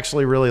kind of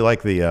actually really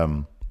like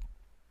the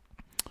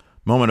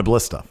Moment of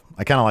Bliss stuff.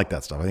 I kind of like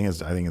that stuff. I think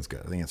it's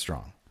good. I think it's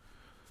strong.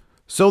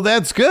 So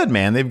that's good,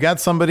 man. They've got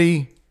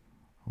somebody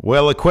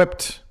well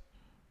equipped,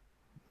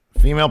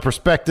 female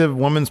perspective,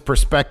 women's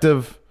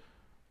perspective,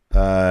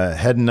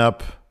 heading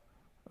up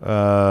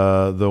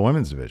the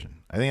women's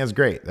division. I think that's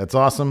great. That's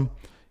awesome.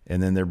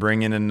 And then they're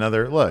bringing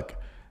another look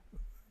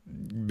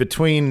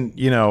between,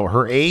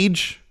 her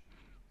age,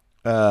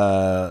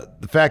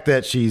 the fact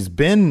that she's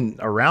been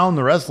around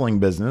the wrestling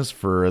business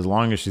for as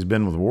long as she's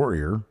been with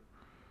Warrior.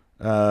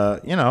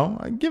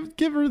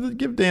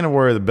 Give Dana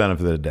Warrior the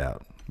benefit of the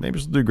doubt. Maybe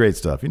she'll do great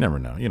stuff. You never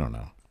know. You don't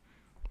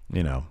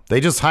know.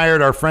 They just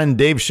hired our friend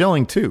Dave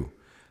Schilling too.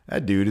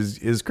 That dude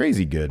is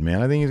crazy good,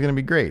 man. I think he's going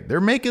to be great. They're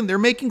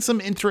making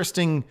some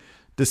interesting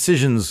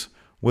decisions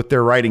with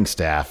their writing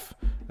staff.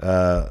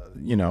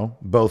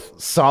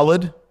 Both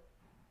solid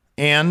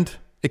and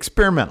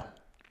experimental.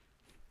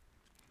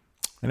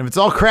 And if it's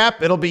all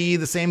crap, it'll be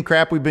the same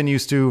crap we've been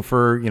used to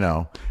for,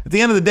 at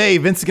the end of the day,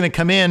 Vince is going to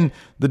come in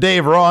the day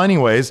of Raw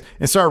anyways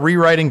and start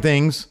rewriting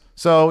things.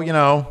 So, it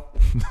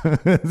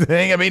ain't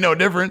going to be no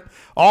different.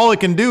 All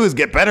it can do is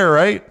get better,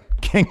 right?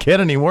 Can't get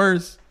any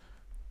worse.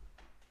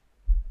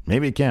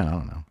 Maybe it can. I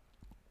don't know.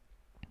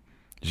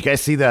 Did you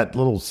guys see that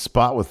little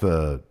spot with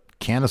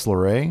Candice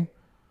LeRae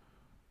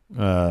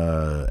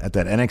at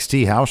that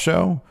NXT house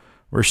show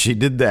where she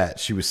did that?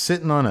 She was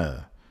sitting on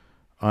a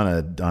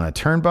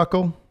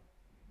turnbuckle,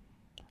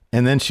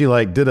 and then she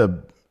did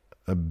a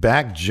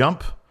back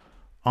jump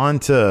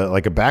onto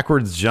a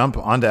backwards jump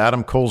onto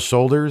Adam Cole's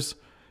shoulders,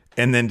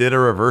 and then did a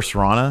reverse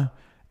Rana.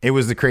 It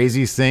was the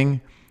craziest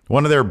thing.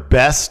 One of the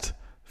best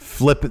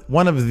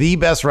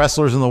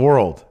wrestlers in the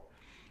world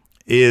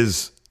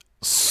is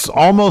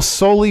almost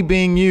solely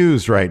being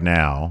used right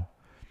now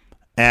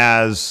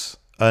as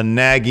a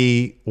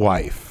naggy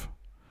wife.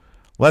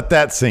 Let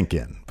that sink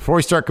in before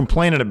we start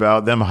complaining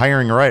about them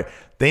hiring a writer.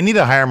 They need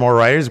to hire more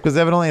writers because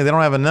evidently they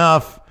don't have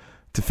enough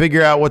to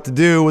figure out what to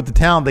do with the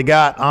talent they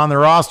got on the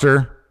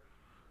roster.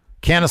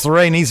 Candice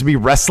LeRae needs to be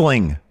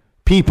wrestling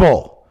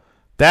people.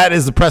 That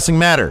is the pressing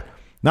matter.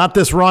 Not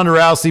this Ronda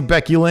Rousey,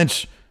 Becky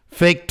Lynch,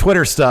 fake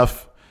Twitter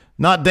stuff.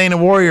 Not Dana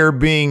Warrior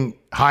being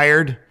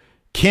hired.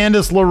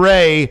 Candice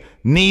LeRae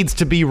needs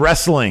to be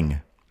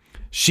wrestling.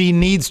 She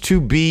needs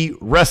to be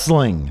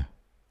wrestling.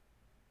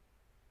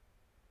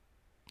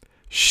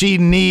 She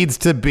needs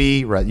to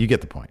be. You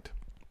get the point.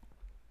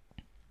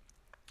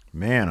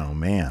 Man, oh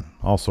man,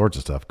 all sorts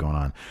of stuff going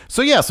on.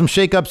 So yeah, some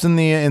shakeups in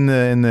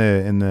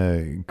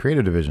the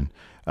creative division.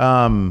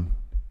 So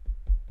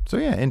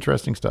yeah,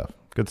 interesting stuff.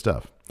 Good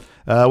stuff.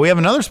 We have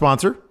another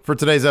sponsor for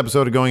today's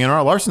episode of Going In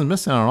Raw. Larson's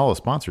missing out on all the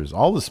sponsors.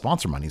 All the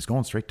sponsor money is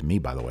going straight to me,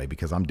 by the way,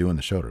 because I'm doing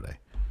the show today.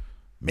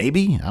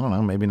 Maybe. I don't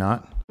know. Maybe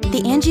not.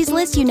 The Angie's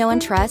List you know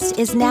and trust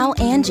is now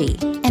Angie,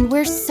 and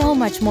we're so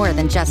much more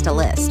than just a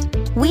list.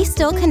 We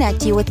still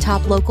connect you with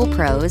top local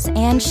pros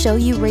and show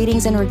you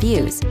ratings and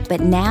reviews, but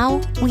now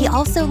we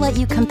also let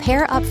you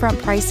compare upfront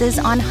prices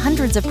on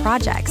hundreds of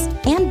projects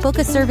and book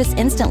a service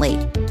instantly.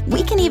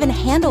 We can even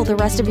handle the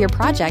rest of your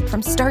project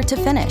from start to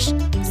finish.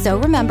 So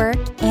remember,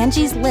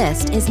 Angie's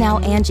List is now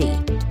Angie,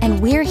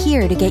 and we're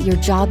here to get your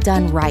job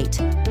done right.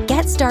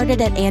 Get started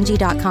at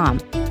Angie.com.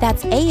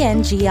 That's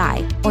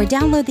ANGI, or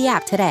download the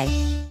app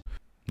today.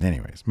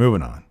 Anyways,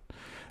 moving on.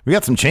 We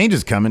got some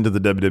changes coming to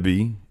the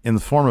WWE in the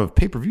form of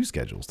pay-per-view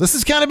schedules. This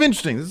is kind of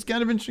interesting. This is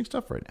kind of interesting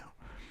stuff right now.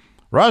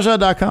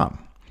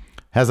 Raja.com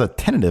has a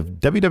tentative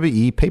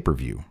WWE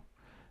pay-per-view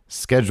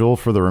schedule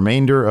for the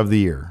remainder of the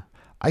year.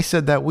 I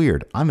said that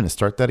weird. I'm going to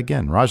start that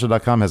again.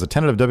 Raja.com has a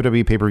tentative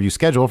WWE pay-per-view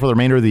schedule for the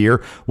remainder of the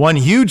year. One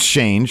huge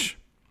change.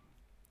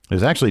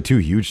 There's actually two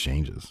huge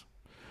changes.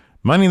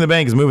 Money in the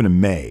Bank is moving to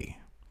May.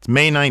 It's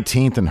May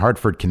 19th in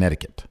Hartford,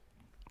 Connecticut.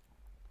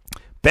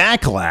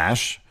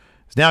 Backlash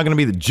is now going to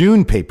be the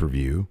June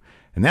pay-per-view,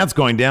 and that's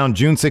going down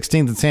June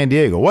 16th in San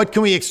Diego. What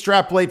can we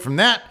extrapolate from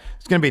that?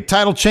 It's going to be a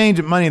title change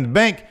at Money in the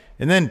Bank,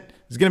 and then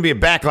there's going to be a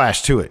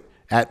backlash to it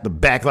at the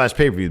Backlash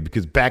pay-per-view,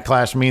 because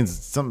backlash means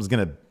something's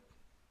going to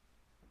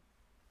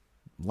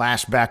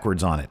lash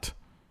backwards on it.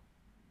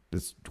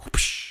 This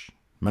whoosh,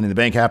 Money in the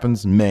Bank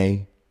happens in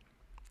May.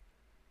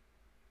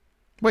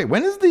 Wait,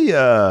 when is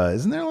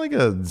isn't there like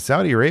a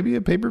Saudi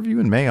Arabia pay-per-view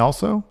in May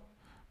also?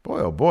 Boy,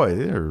 oh boy,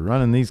 they're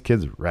running these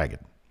kids ragged.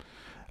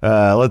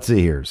 Let's see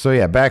here. So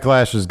yeah,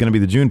 Backlash is going to be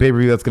the June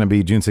pay-per-view. That's going to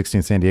be June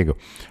 16th, San Diego.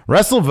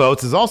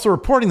 WrestleVotes is also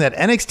reporting that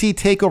NXT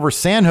TakeOver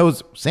San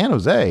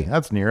Jose,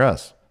 that's near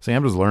us.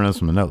 Sam was learning this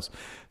from the notes.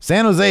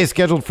 San Jose is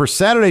scheduled for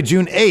Saturday,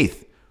 June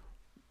 8th.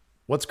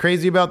 What's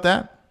crazy about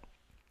that?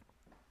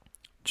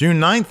 June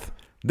 9th,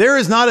 there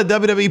is not a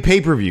WWE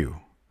pay-per-view.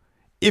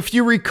 If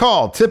you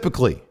recall,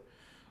 typically,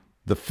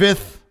 the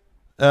fifth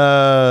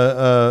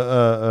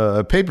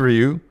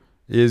pay-per-view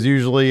is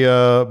usually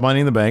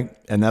Money in the Bank,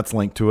 and that's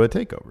linked to a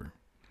takeover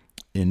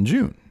in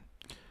June.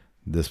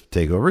 This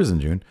takeover is in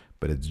June,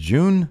 but it's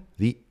June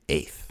the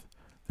 8th.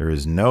 There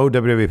is no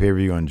WWE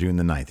pay-per-view on June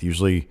the 9th.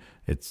 Usually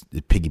it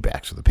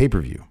piggybacks with a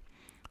pay-per-view.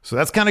 So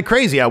that's kind of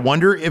crazy. I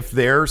wonder if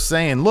they're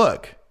saying,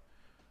 look,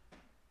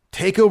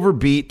 takeover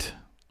beat,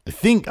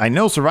 I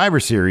know Survivor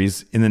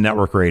Series in the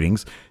network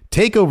ratings.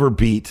 Takeover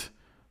beat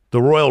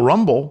the Royal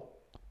Rumble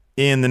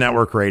in the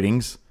network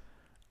ratings.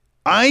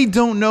 I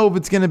don't know if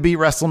it's going to be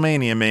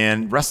WrestleMania,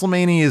 man.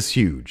 WrestleMania is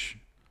huge.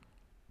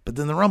 But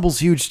then the Rumble's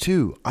huge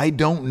too. I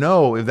don't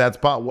know if that's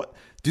what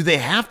do they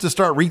have to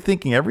start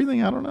rethinking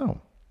everything? I don't know.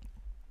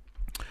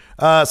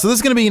 So this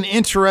is going to be an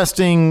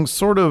interesting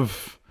sort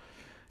of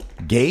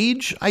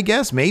gauge, I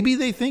guess. Maybe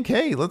they think,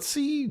 hey, let's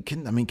see.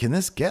 Can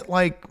this get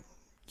like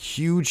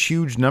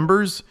huge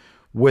numbers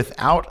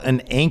without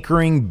an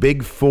anchoring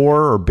Big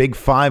 4 or Big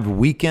 5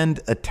 weekend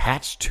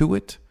attached to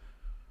it?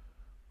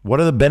 What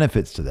are the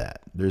benefits to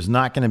that? There's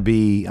not going to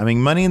be,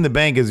 Money in the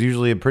Bank is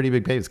usually a pretty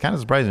big pay. It's kind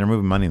of surprising they're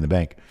moving Money in the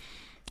Bank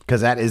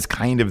because that is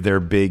kind of their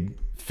big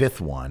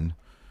fifth one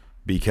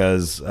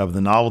because of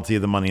the novelty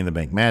of the Money in the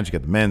Bank match. You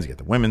got the men's, you got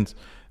the women's,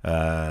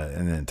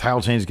 and then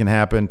title changes can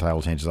happen.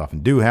 Title changes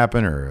often do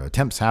happen or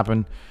attempts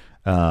happen.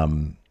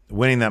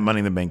 Winning that Money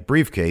in the Bank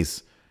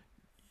briefcase,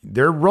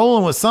 they're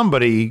rolling with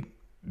somebody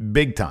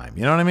big time.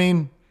 You know what I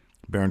mean?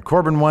 Baron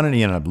Corbin won it.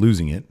 He ended up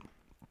losing it.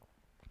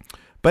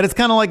 But it's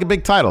kind of like a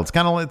big title. It's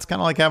kind of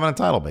like having a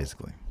title,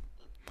 basically.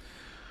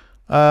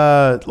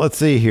 Let's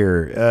see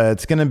here.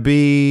 It's going to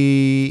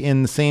be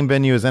in the same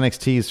venue as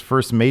NXT's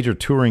first major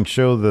touring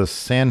show, the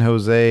San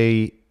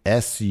Jose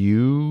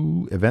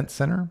SU Event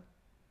Center.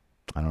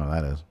 I don't know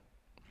what that is.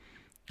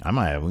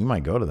 We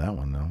might go to that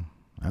one though.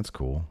 That's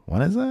cool.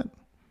 When is that?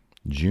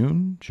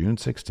 June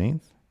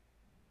 16th?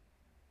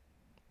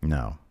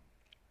 No.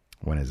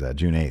 When is that?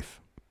 June 8th.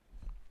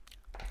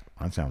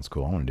 That sounds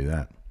cool. I want to do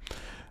that.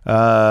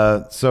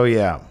 So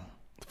yeah,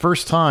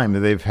 first time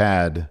that they've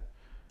had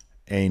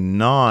a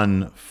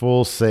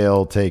non-Full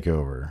Sail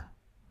takeover.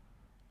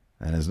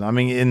 And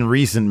in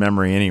recent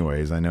memory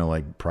anyways, I know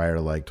like prior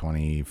to like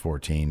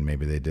 2014,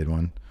 maybe they did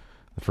one.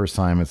 The first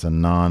time it's a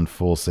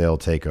non-Full Sail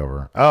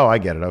takeover. Oh, I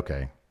get it.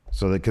 Okay.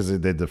 So because they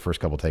did the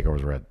first couple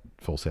takeovers were at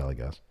Full Sail, I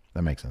guess.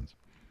 That makes sense.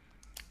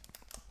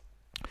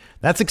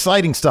 That's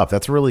exciting stuff.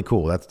 That's really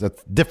cool. That's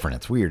different.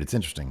 It's weird. It's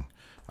interesting.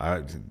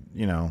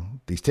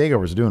 These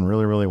takeovers are doing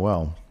really, really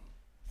well.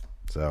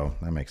 So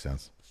that makes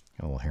sense.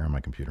 Got a little hair on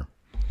my computer.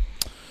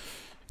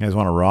 You guys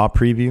want a Raw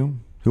preview?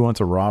 Who wants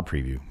a Raw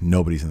preview?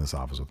 Nobody's in this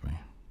office with me.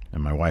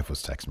 And my wife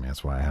was texting me.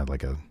 That's why I had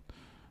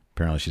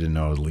apparently she didn't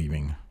know I was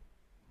leaving.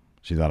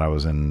 She thought I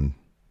was in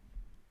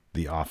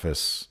the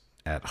office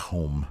at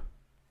home.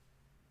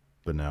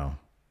 But no.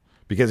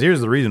 Because here's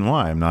the reason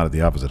why I'm not at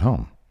the office at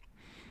home.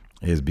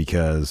 Is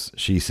because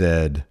she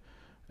said,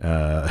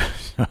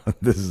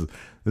 this is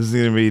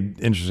going to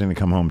be interesting to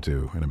come home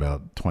to in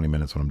about 20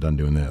 minutes when I'm done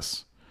doing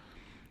this.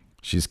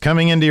 She's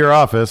coming into your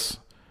office.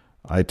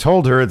 I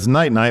told her it's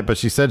night, but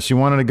she said she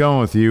wanted to go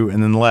with you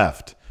and then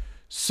left.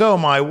 So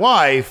my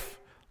wife,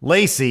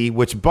 Lacey,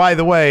 which, by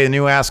the way, the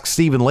new Ask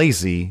Stephen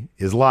Lacey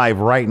is live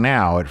right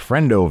now at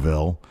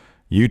Friendoville,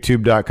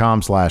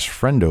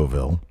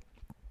 youtube.com/Friendoville,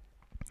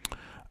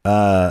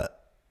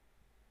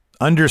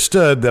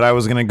 understood that I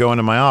was going to go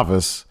into my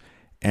office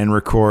and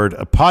record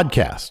a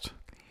podcast.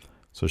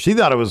 So she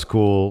thought it was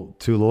cool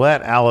to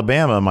let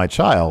Alabama, my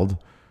child,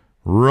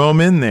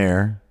 roam in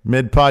there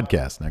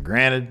mid-podcast. Now,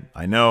 granted,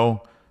 I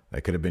know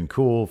that could have been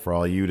cool for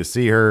all you to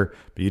see her,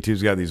 but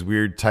YouTube's got these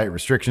weird, tight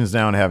restrictions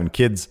now on having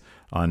kids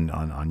on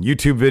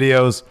YouTube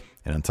videos.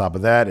 And on top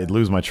of that, it'd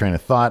lose my train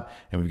of thought.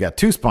 And we've got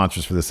 2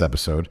 sponsors for this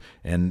episode.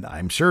 And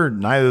I'm sure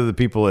neither of the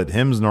people at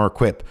Hims nor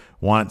Quip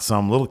want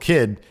some little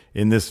kid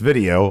in this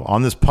video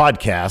on this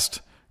podcast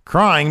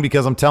crying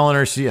because I'm telling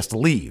her she has to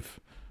leave.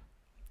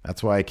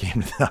 That's why I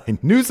came to I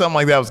knew something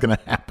like that was going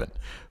to happen.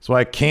 That's why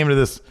I came to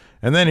this.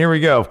 And then here we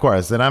go. Of course,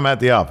 I said, I'm at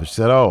the office. She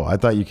said, oh, I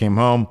thought you came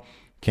home.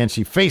 Can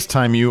she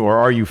FaceTime you or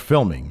are you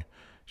filming?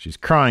 She's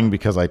crying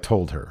because I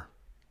told her.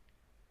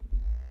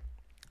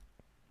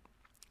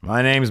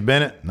 My name's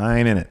Bennett, and I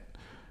ain't in it.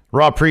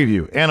 Raw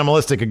preview,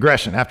 animalistic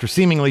aggression. After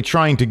seemingly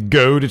trying to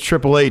goad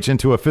Triple H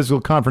into a physical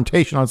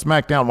confrontation on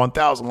SmackDown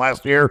 1000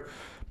 last year,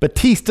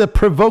 Batista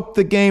provoked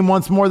the game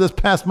once more this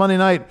past Monday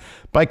night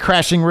by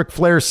crashing Ric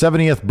Flair's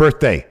 70th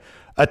birthday,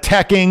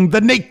 attacking the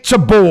Nature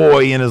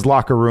Boy in his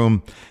locker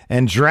room,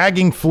 and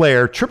dragging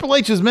Flair, Triple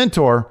H's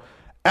mentor,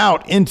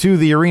 out into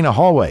the arena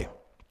hallway.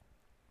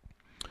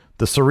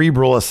 The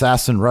cerebral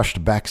assassin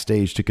rushed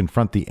backstage to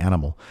confront the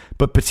animal,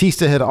 but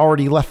Batista had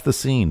already left the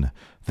scene.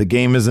 The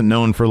game isn't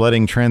known for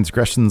letting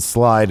transgressions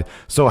slide,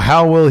 so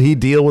how will he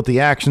deal with the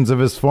actions of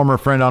his former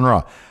friend on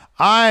Raw?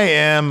 I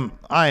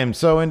am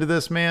so into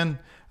this, man.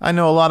 I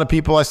know a lot of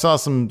people. I saw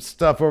some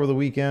stuff over the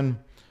weekend.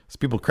 There's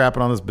people crapping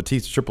on this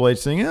Batista Triple H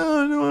saying,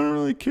 oh, no, I don't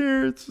really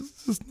care. It's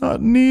just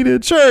not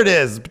needed. Sure it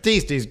is.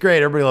 Batista, he's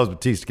great. Everybody loves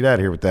Batista. Get out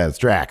of here with that. It's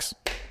Drax.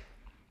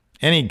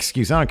 Any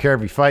excuse. I don't care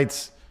if he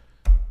fights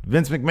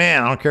Vince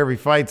McMahon. I don't care if he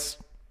fights,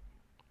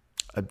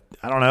 a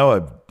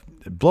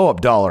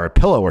blow-up doll or a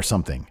pillow or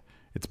something.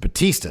 It's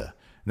Batista.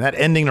 And that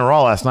ending to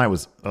Raw last night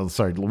a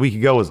week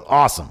ago was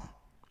awesome.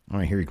 I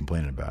don't hear you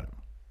complaining about it.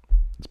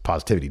 It's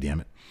positivity, damn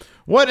it.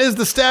 What is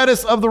the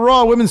status of the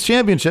Raw Women's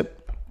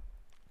Championship?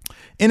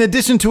 In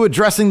addition to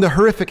addressing the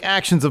horrific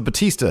actions of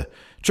Batista,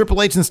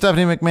 Triple H and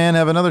Stephanie McMahon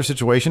have another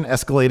situation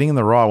escalating in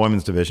the Raw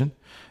Women's division.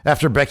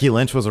 After Becky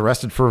Lynch was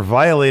arrested for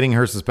violating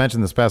her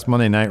suspension this past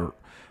Monday night,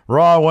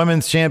 Raw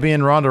Women's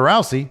Champion Ronda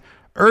Rousey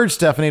urged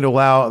Stephanie to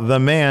allow the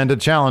man to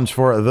challenge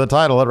for the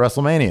title at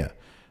WrestleMania.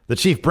 The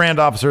chief brand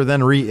officer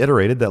then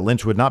reiterated that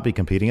Lynch would not be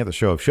competing at the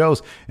Show of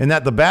Shows and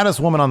that the baddest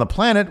woman on the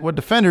planet would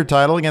defend her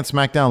title against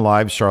SmackDown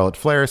Live's Charlotte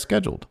Flair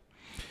scheduled.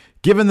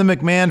 Given the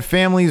McMahon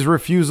family's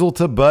refusal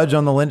to budge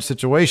on the Lynch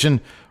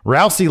situation,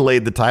 Rousey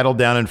laid the title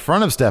down in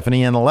front of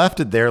Stephanie and left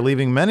it there,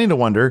 leaving many to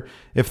wonder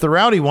if the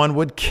Rowdy one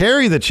would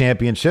carry the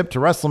championship to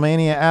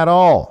WrestleMania at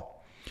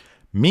all.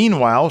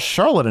 Meanwhile,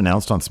 Charlotte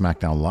announced on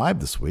SmackDown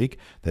Live this week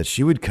that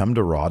she would come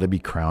to Raw to be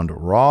crowned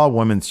Raw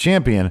Women's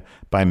Champion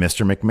by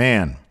Mr.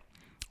 McMahon.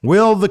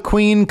 Will the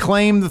Queen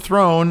claim the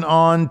throne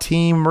on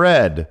Team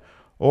Red?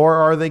 Or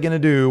are they going to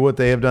do what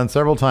they have done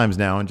several times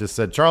now and just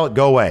said, Charlotte,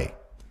 go away.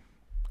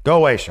 Go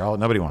away,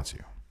 Charlotte. Nobody wants you.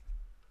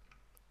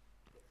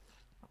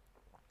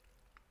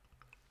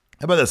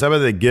 How about this? How about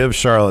they give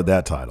Charlotte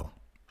that title?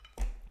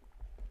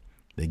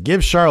 They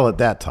give Charlotte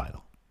that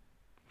title.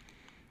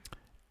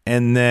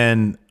 And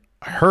then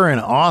her and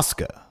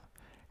Asuka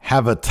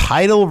have a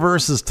title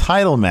versus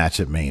title match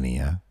at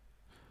Mania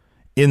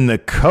in the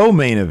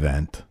co-main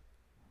event.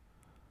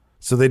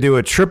 So they do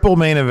a triple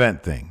main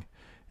event thing.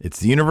 It's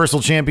the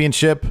Universal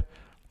Championship,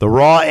 the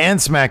Raw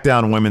and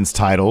SmackDown women's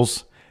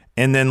titles,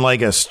 and then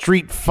like a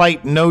street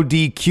fight, no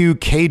DQ,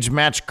 cage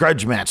match,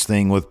 grudge match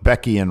thing with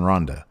Becky and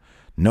Ronda.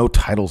 No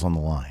titles on the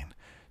line.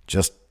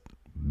 Just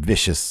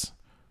vicious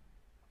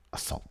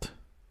assault.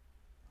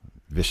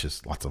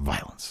 Vicious, lots of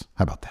violence.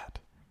 How about that?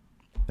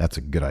 That's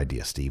a good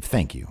idea, Steve.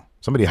 Thank you.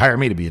 Somebody hire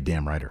me to be a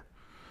damn writer.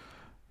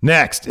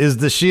 Next,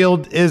 is a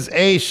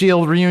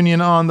Shield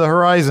reunion on the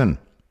horizon?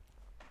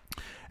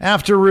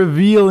 After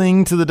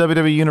revealing to the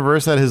WWE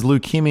Universe that his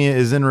leukemia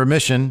is in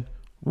remission,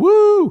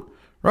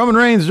 Roman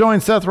Reigns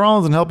joined Seth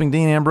Rollins in helping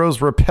Dean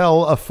Ambrose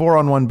repel a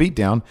 4-on-1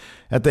 beatdown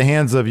at the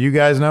hands of you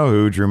guys know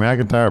who, Drew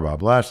McIntyre,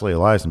 Bob Lashley,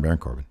 Elias, and Baron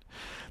Corbin.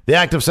 The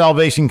act of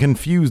salvation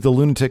confused the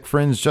lunatic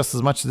fringe just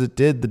as much as it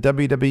did the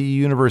WWE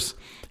Universe,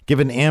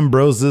 given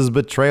Ambrose's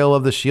betrayal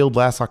of the Shield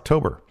last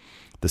October.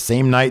 The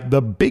same night,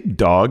 the big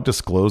dog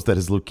disclosed that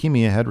his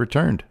leukemia had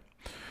returned.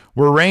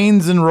 Were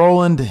Reigns and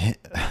Rollins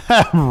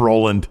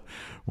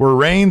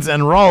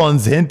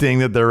hinting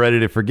that they're ready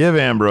to forgive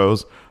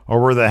Ambrose, or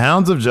were the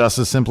Hounds of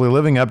Justice simply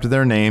living up to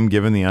their name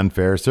given the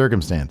unfair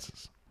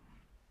circumstances?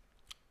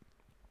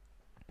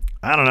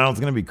 I don't know.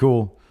 It's going to be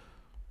cool.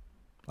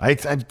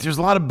 There's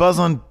a lot of buzz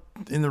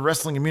in the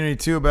wrestling community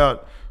too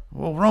about,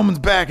 well, Roman's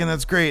back and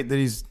that's great that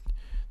it's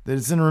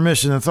in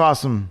remission. That's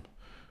awesome.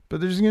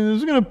 But they're just going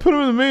to put him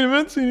in the main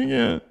event scene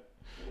again.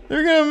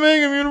 They're going to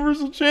make him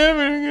Universal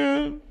Champion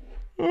again.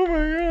 Oh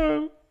my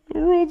God. The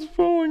world's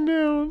falling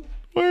down.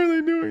 Why are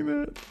they doing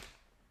that?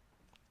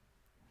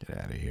 Get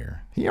out of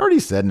here. He already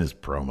said in his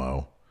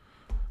promo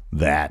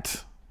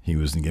that he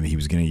was going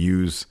to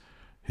use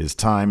his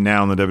time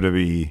now in the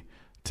WWE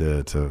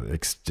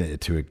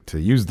to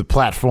use the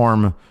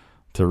platform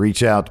to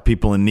reach out to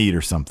people in need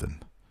or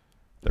something.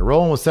 They're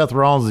rolling with Seth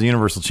Rollins as the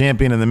Universal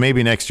Champion, and then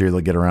maybe next year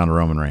they'll get around to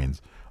Roman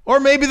Reigns. Or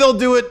maybe they'll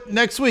do it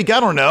next week. I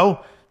don't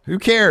know. Who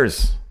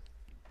cares?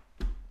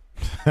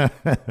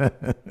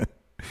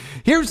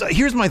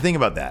 Here's my thing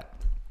about that.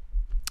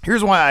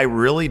 Here's why I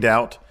really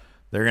doubt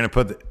they're going to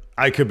put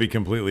I could be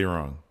completely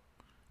wrong.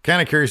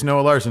 Kind of curious to know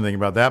what Larson thinks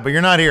about that, but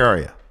you're not here, are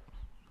you?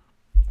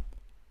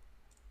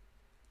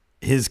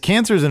 His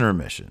cancer's in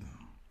remission.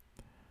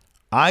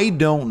 I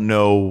don't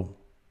know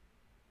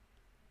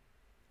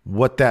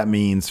what that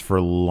means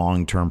for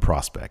long-term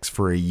prospects,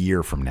 for a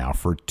year from now,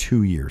 for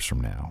 2 years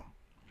from now.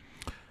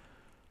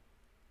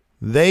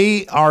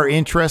 They are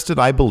interested,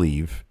 I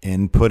believe,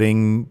 in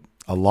putting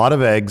a lot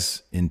of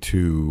eggs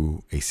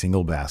into a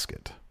single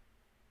basket.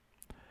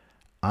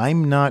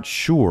 I'm not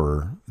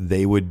sure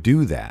they would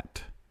do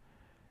that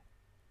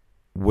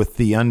with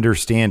the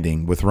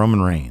understanding, with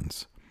Roman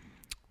Reigns,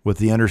 with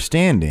the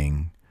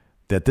understanding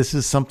that this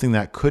is something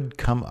that could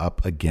come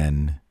up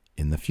again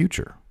in the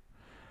future.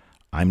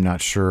 I'm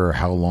not sure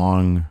how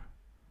long,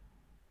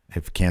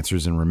 if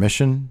cancer's in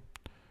remission,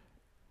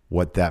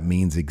 what that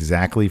means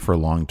exactly for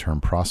long-term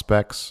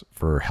prospects,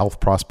 for health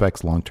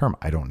prospects long-term.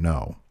 I don't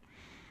know.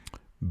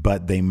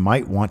 But they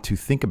might want to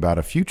think about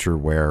a future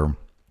where,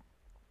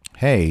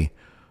 hey,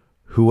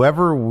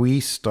 whoever we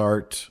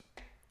start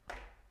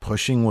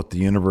pushing with the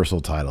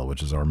Universal title,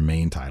 which is our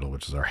main title,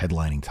 which is our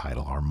headlining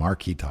title, our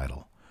marquee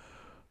title,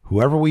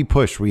 whoever we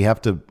push, we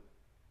have to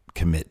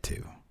commit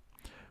to.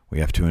 We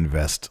have to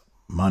invest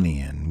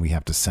money in. We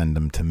have to send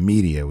them to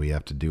media. We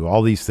have to do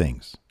all these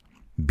things.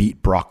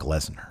 Beat Brock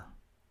Lesnar.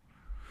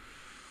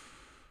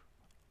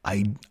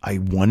 I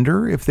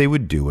wonder if they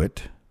would do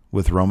it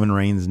with Roman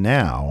Reigns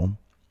now,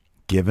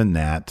 given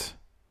that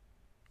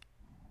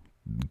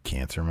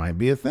cancer might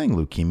be a thing.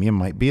 Leukemia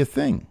might be a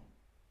thing.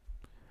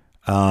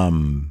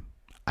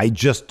 I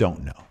just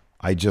don't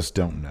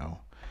know.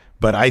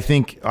 But I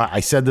think I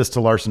said this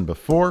to Larson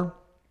before,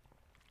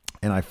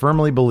 and I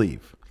firmly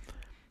believe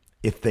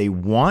if they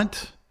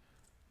want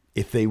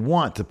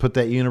to put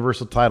that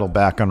Universal title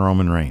back on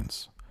Roman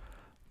Reigns,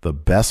 the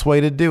best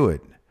way to do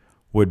it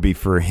would be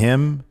for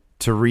him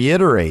to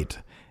reiterate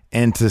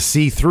and to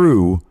see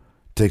through,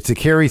 to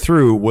carry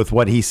through with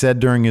what he said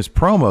during his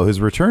promo,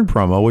 his return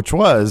promo, which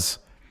was,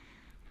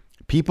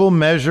 people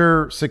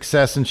measure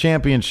success in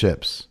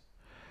championships.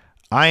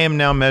 I am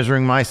now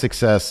measuring my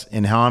success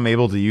in how I'm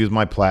able to use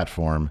my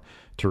platform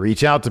to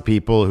reach out to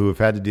people who have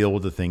had to deal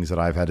with the things that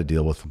I've had to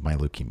deal with my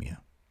leukemia.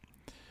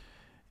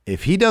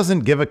 If he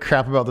doesn't give a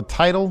crap about the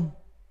title,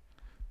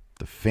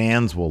 the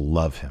fans will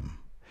love him.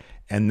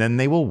 And then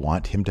they will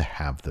want him to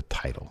have the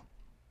title.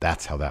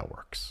 That's how that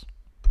works.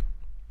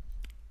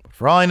 But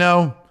for all I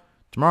know,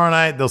 tomorrow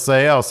night they'll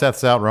say, oh,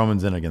 Seth's out,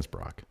 Roman's in against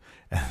Brock.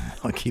 And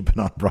they'll keep it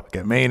on Brock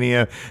at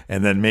Mania,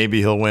 and then maybe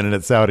he'll win it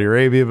at Saudi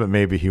Arabia, but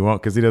maybe he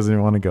won't because he doesn't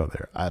even want to go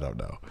there. I don't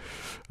know.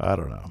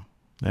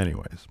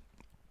 Anyways.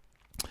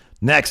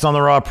 Next on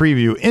the Raw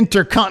preview,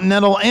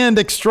 Intercontinental and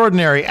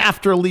Extraordinary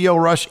after Lio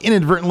Rush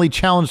inadvertently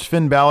challenged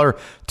Finn Balor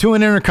to a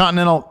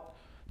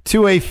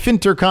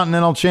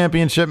Fintercontinental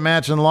Championship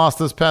match and lost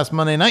this past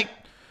Monday night.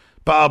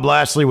 Bob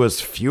Lashley was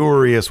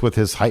furious with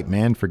his hype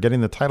man for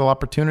getting the title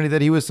opportunity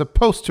that he was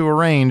supposed to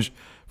arrange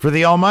for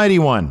the Almighty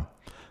One.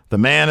 The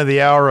man of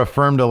the hour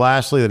affirmed to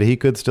Lashley that he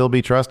could still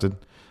be trusted.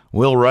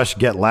 Will Rush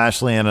get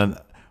Lashley another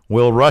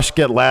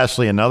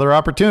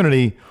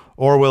opportunity,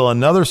 or will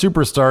another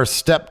superstar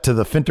step to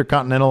the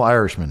Fintercontinental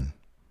Irishman?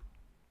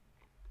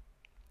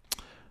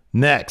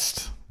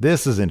 Next,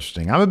 this is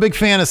interesting. I'm a big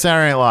fan of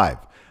Saturday Night Live.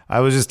 I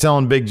was just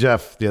telling Big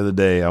Jeff the other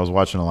day, I was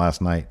watching it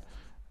last night,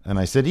 and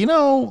I said, the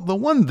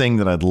one thing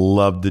that I'd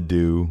love to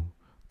do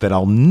that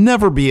I'll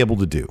never be able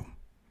to do,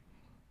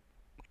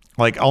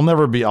 like I'll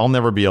never be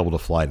able to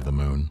fly to the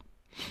moon.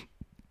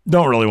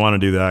 Don't really want to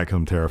do that because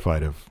I'm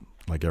terrified of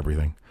like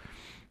everything.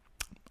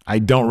 I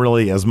don't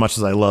really, as much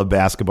as I love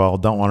basketball,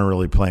 don't want to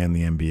really play in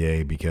the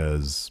NBA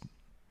because,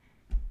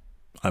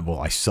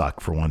 I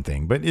suck for one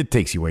thing, but it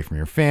takes you away from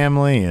your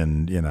family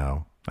and,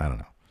 I don't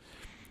know.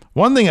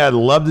 One thing I'd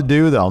love to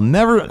do that I'll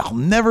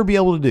never be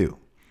able to do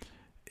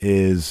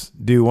is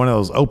do one of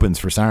those opens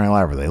for Saturday Night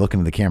Live where they look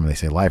into the camera and they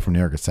say live from New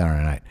York at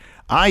Saturday night.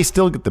 I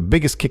still get the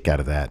biggest kick out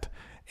of that.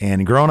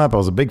 And growing up, I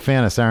was a big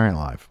fan of Saturday Night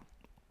Live.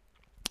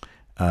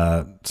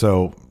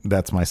 So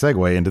that's my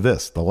segue into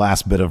this, the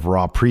last bit of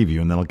Raw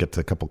preview, and then I'll get to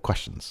a couple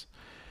questions.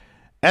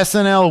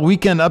 SNL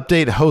Weekend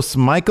Update hosts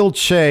Michael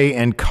Che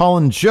and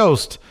Colin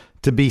Jost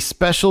to be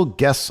special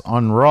guests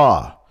on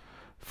Raw.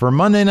 For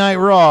Monday Night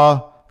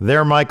Raw,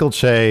 they're Michael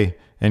Che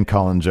and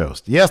Colin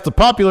Jost. Yes, the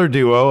popular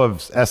duo of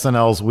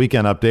SNL's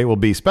Weekend Update will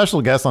be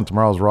special guests on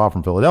tomorrow's Raw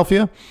from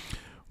Philadelphia,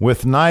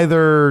 With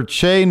neither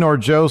Che nor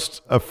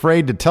Jost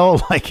afraid to tell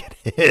it like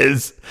it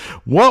is,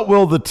 what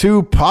will the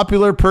two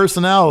popular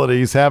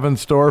personalities have in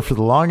store for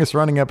the longest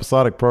running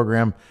episodic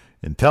program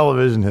in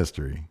television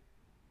history?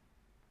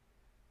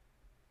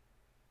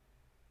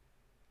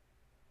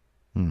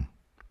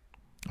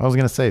 I was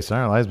going to say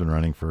Saturday Night Live's been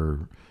running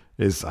for...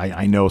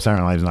 I know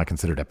Saturday Night Live is not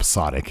considered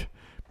episodic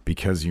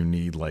because you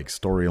need like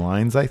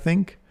storylines, I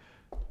think.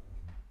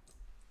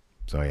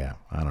 So yeah,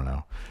 I don't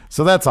know.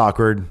 So that's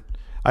awkward.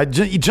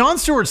 Jon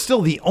Stewart's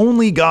still the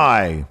only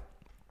guy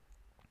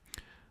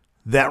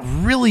that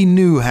really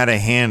knew how to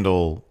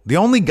handle, the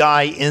only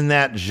guy in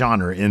that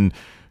genre, in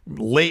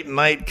late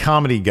night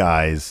comedy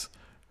guys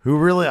who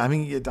really, I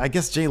mean, I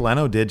guess Jay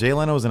Leno did. Jay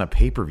Leno was in a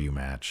pay-per-view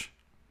match,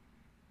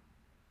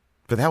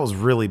 but that was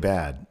really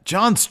bad.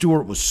 Jon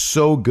Stewart was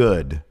so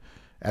good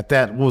at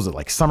that. What was it,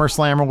 like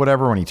SummerSlam or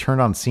whatever, when he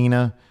turned on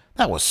Cena?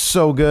 That was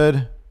so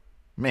good.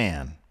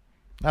 Man,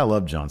 I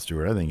love Jon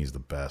Stewart. I think he's the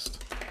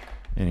best.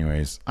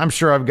 Anyways, I'm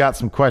sure I've got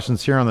some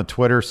questions here on the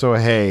Twitter, so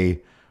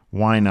hey,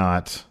 why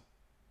not?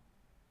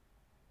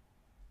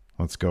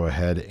 Let's go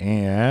ahead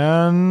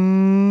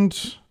and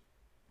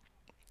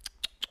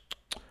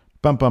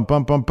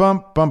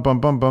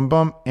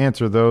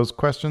answer those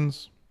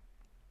questions.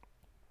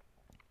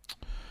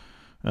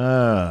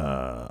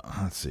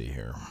 Let's see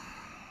here.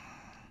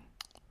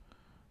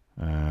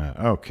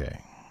 Okay.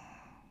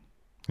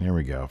 Here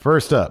we go.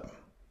 First up.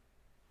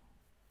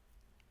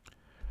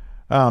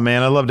 Oh,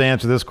 man, I'd love to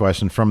answer this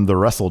question from the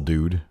Wrestle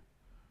Dude,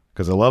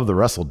 because I love the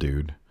Wrestle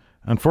Dude.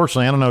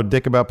 Unfortunately, I don't know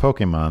dick about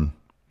Pokemon.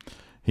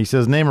 He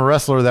says, name a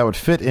wrestler that would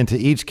fit into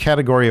each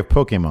category of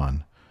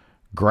Pokemon.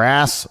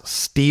 Grass,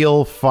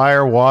 steel,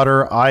 fire,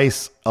 water,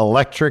 ice,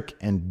 electric,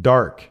 and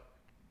dark.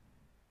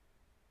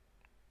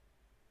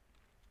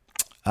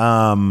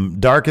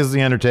 Dark is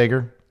The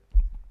Undertaker.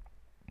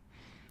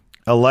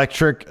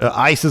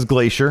 Ice is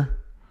Glacier.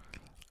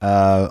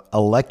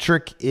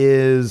 Electric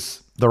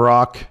is The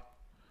Rock.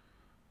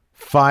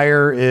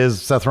 Fire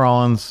is Seth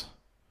Rollins.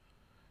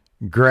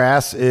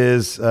 Grass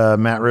is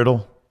Matt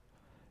Riddle.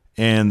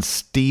 And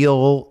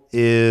steel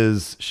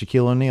is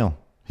Shaquille O'Neal.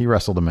 He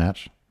wrestled a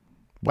match.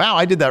 Wow,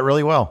 I did that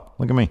really well.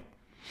 Look at me.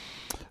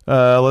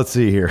 Let's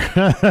see here.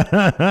 Azzo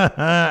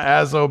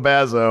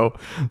Bazzo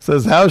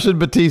says, how should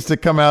Batista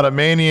come out at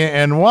Mania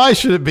and why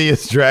should it be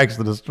as Drax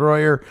the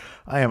Destroyer?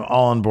 I am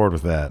all on board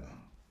with that.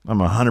 I'm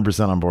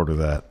 100% on board with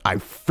that. I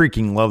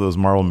freaking love those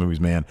Marvel movies,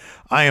 man.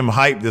 I am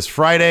hyped. This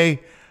Friday,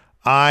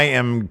 I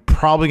am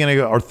probably going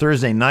to go, or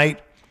Thursday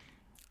night,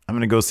 I'm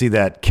going to go see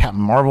that Captain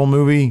Marvel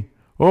movie.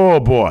 Oh,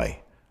 boy.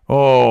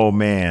 Oh,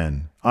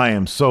 man. I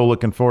am so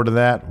looking forward to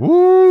that.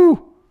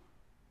 Woo!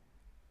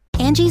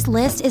 Angie's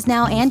List is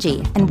now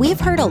Angie, and we've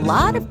heard a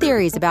lot of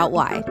theories about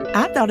why.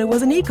 I thought it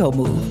was an eco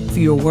move.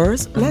 Fewer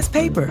words, less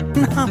paper.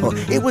 No,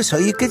 it was so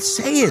you could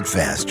say it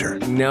faster.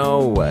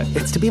 No,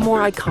 it's to be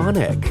more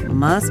iconic.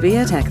 Must be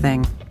a tech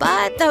thing.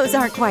 But those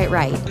aren't quite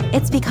right.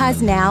 It's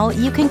because now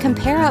you can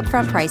compare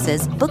upfront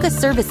prices, book a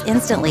service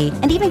instantly,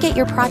 and even get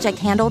your project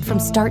handled from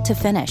start to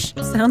finish.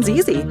 Sounds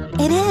easy.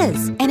 It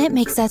is, and it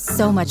makes us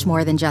so much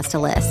more than just a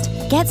list.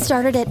 Get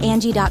started at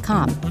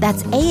Angie.com.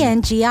 That's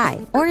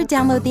ANGI, or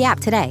download the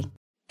app today.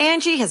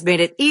 Angie has made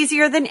it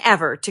easier than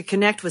ever to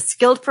connect with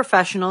skilled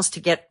professionals to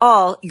get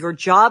all your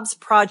jobs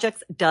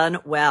projects done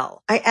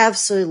well. I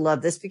absolutely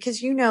love this because,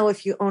 you know,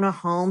 if you own a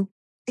home,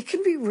 it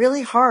can be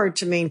really hard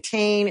to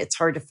maintain. It's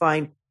hard to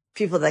find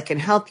people that can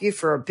help you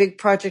for a big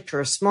project or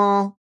a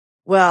small.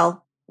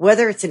 Well,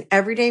 whether it's in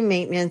everyday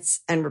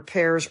maintenance and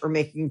repairs or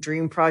making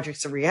dream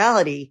projects a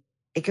reality,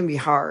 it can be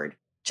hard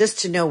just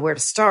to know where to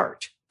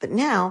start. But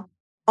now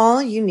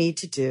all you need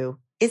to do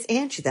is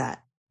Angie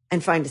that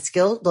and find a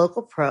skilled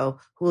local pro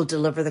who will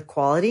deliver the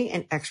quality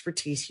and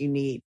expertise you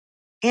need.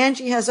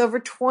 Angie has over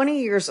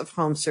 20 years of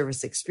home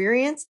service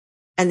experience,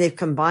 and they've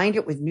combined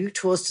it with new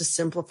tools to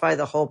simplify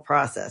the whole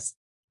process.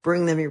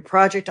 Bring them your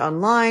project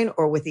online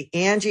or with the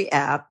Angie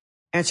app,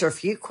 answer a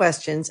few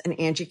questions, and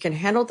Angie can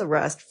handle the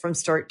rest from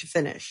start to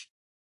finish.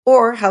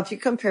 Or help you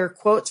compare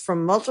quotes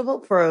from multiple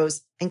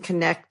pros and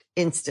connect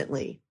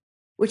instantly,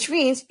 which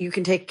means you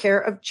can take care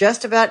of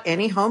just about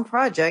any home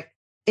project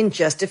in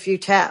just a few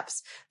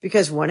taps.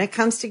 Because when it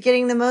comes to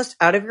getting the most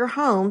out of your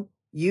home,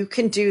 you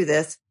can do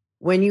this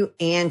when you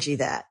Angie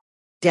that.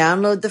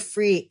 Download the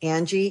free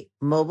Angie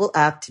mobile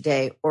app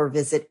today or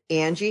visit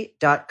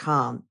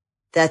Angie.com.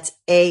 That's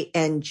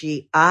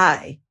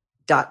ANGI.com.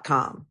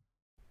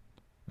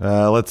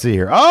 Let's see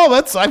here.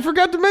 Oh, I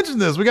forgot to mention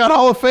this. We got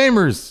Hall of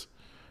Famers.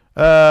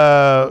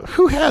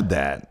 Who had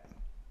that?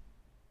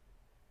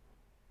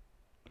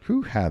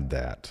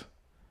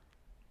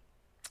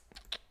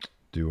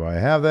 Do I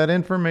have that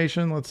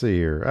information? Let's see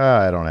here.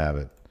 I don't have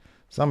it.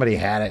 Somebody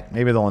had it.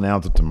 Maybe they'll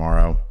announce it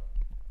tomorrow.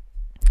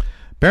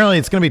 Apparently,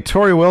 it's going to be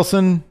Tori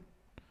Wilson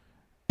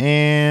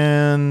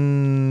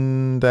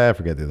and I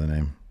forget the other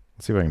name.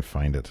 Let's see if I can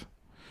find it.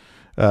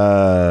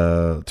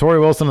 Tori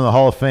Wilson in the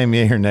Hall of Fame,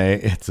 yay or nay?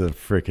 It's a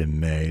freaking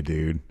nay,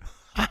 dude.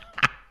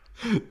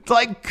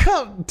 Like,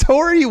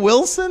 Tori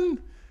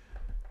Wilson?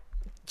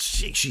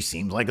 She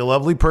seems like a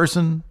lovely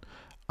person.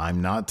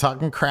 I'm not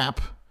talking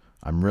crap.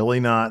 I'm really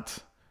not.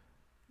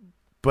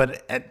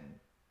 But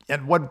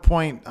at what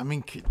point, I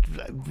mean,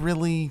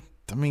 really,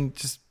 I mean,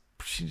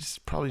 she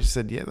just probably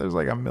said, yeah, there's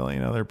like 1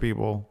 million other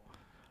people.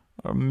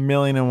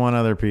 1,000,001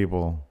 other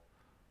people.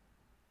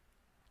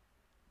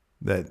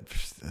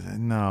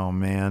 No,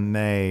 man,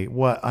 nay.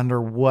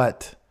 Under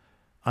what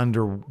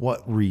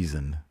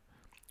reason?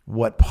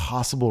 What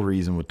possible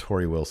reason would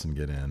Tori Wilson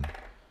get in?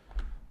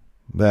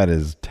 That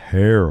is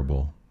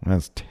terrible.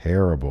 That's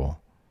terrible.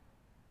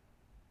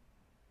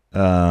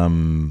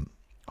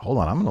 Hold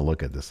on, I'm going to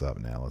look at this up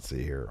now. Let's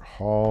see here.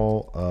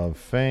 Hall of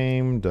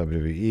Fame,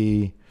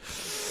 WWE.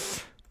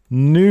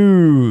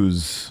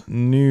 News.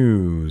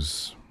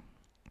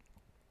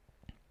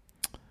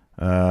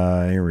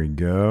 Here we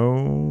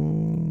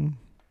go.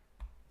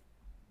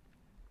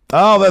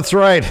 Oh, that's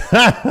right.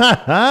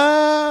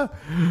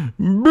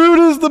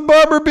 Brutus the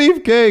Barber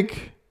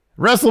Beefcake.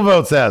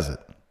 WrestleVotes has it.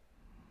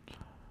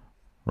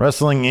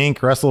 Wrestling Inc.,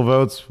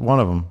 WrestleVotes, one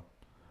of them.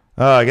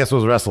 Oh, I guess it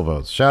was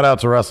WrestleVotes. Shout out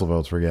to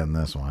WrestleVotes for getting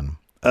this one.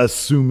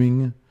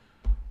 Assuming.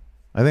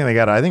 I think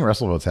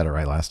WrestleVotes had it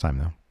right last time,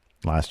 though.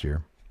 Last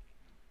year.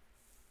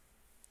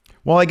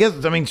 Well,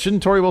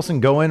 shouldn't Tori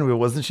Wilson go in?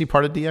 Wasn't she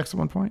part of DX at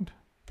one point?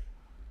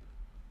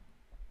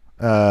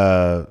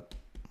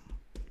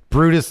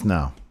 Brutus,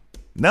 no.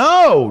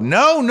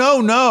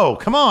 No.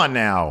 Come on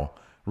now.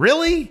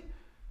 Really?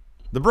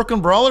 The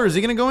Brooklyn Brawler, is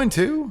he going to go in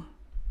too?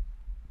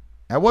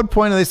 At what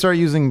point do they start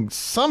using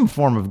some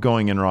form of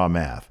going in raw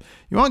math?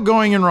 You want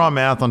going in raw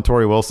math on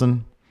Tori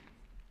Wilson?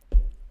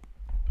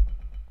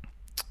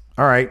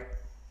 All right.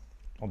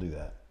 I'll do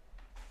that.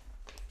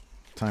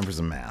 Time for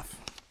some math.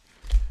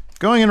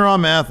 Going in raw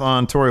math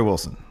on Tori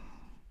Wilson.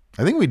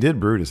 I think we did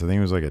Brutus. I think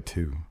it was like a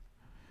 2.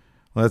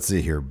 Let's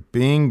see here.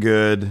 Being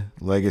Good,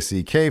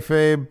 Legacy,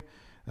 Kayfabe.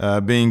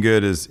 Being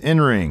Good is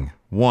in-ring,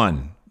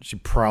 1. She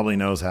probably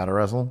knows how to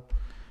wrestle.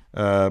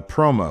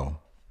 Promo.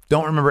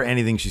 Don't remember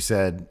anything she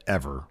said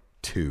ever.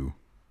 2.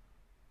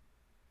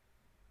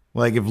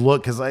 Like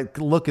because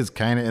look is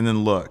kind of, and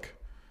then look.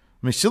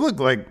 I mean, she looked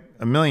like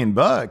 $1 million,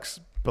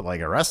 but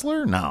like a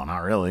wrestler? No, not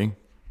really.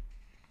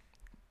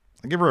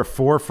 I give her a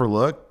 4 for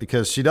look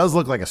because she does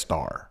look like a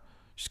star.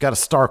 She's got a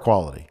star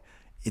quality.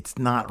 It's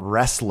not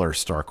wrestler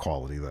star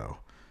quality, though.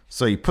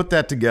 So you put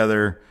that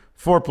together.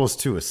 4 plus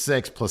 2 is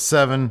 6 plus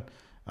 7.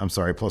 I'm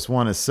sorry, plus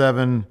 1 is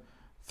 7.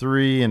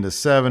 3 into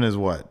 7 is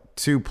what?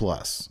 2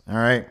 plus. All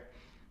right.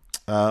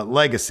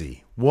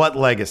 Legacy. What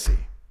legacy?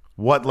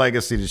 What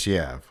legacy did she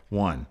have?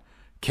 1.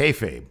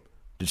 Kayfabe.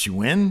 Did she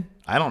win?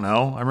 I don't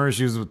know. I remember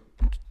she was with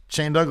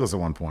Shane Douglas at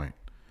one point.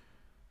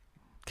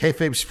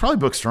 Kayfabe, she's probably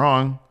booked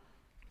strong.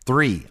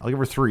 3. I'll give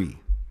her 3.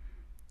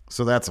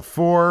 So that's a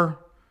 4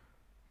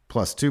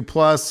 plus 2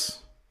 plus.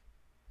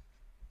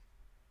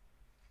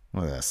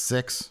 What is that?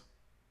 6.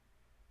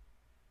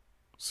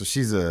 So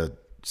she's a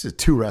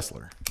 2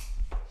 wrestler.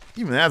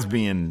 Even that's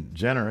being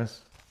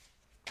generous.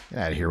 Get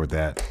out of here with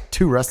that.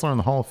 2 wrestler in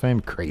the Hall of Fame.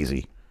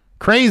 Crazy.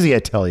 Crazy, I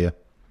tell you.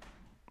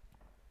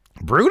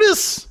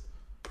 Brutus.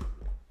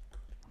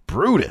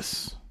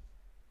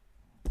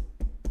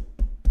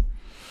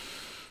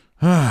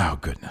 Oh,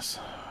 goodness.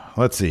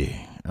 Let's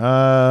see.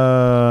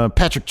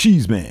 Patrick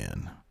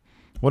Cheeseman.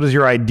 What is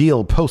your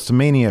ideal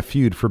post-Mania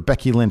feud for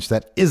Becky Lynch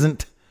that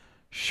isn't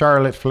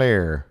Charlotte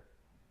Flair?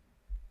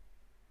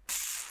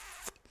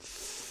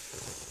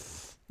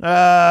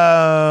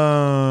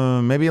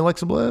 Maybe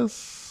Alexa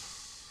Bliss.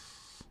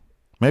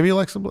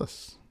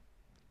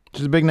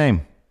 She's a big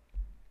name.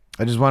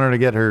 I just want her to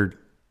get her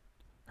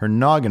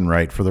noggin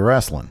right for the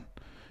wrestling.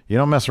 You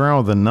don't mess around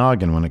with the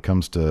noggin when it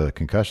comes to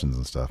concussions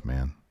and stuff,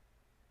 man.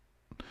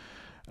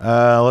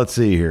 Let's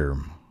see here.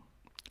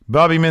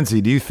 Bobby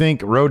Mincy, do you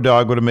think Road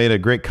Dogg would have made a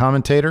great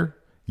commentator?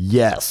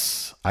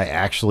 Yes, I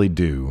actually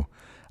do.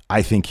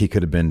 I think he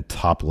could have been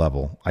top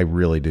level. I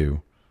really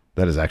do.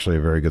 That is actually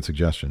a very good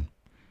suggestion.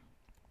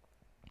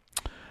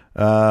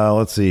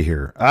 Let's see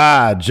here.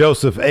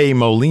 Joseph A.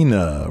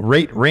 Molina.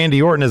 Rate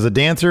Randy Orton as a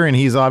dancer, and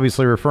he's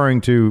obviously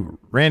referring to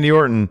Randy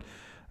Orton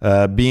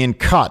being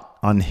caught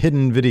on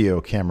hidden video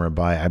camera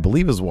by, I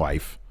believe, his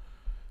wife,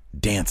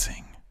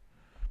 dancing.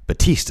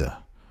 Batista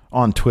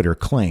on Twitter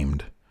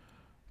claimed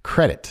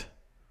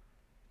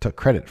took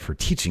credit for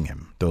teaching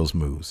him those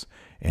moves,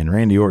 and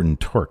Randy Orton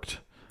twerked.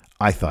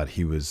 I thought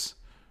he was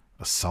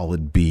a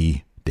solid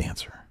B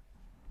dancer.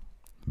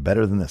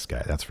 Better than this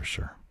guy, that's for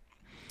sure.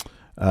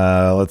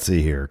 Let's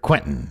see here.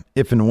 Quentin,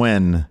 if and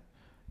when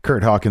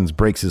Kurt Hawkins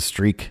breaks his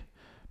streak,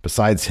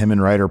 besides him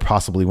and Ryder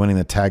possibly winning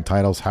the tag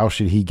titles, how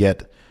should he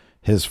get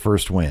his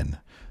first win?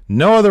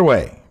 No other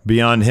way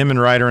beyond him and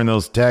Ryder in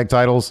those tag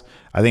titles.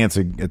 I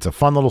think it's a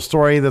fun little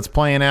story that's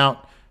playing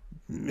out.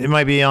 It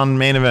might be on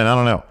Main Event. I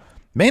don't know.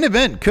 Main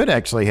Event could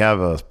actually have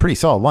a pretty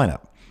solid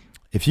lineup.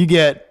 If you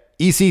get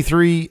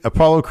EC3,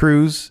 Apollo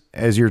Crews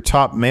as your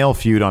top male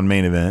feud on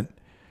Main Event,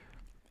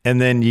 and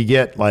then you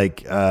get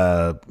like,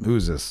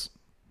 who's this?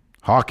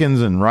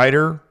 Hawkins and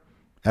Ryder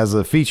as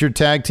a featured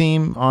tag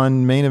team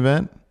on Main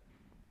Event.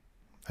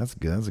 That's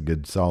good. That's a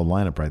good solid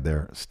lineup right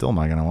there. Still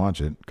not going to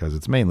watch it because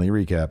it's mainly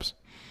recaps.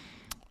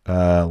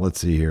 Let's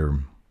see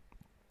here.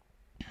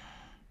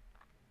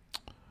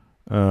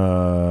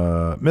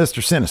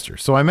 Mr. Sinister.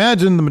 So I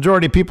imagine the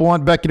majority of people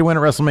want Becky to win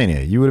at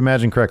WrestleMania. You would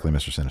imagine correctly,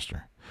 Mr.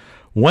 Sinister.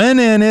 When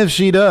and if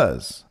she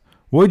does,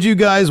 would you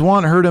guys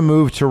want her to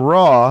move to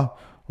Raw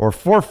or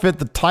forfeit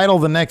the title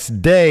the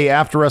next day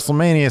after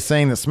WrestleMania,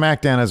 saying that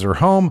SmackDown is her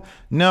home?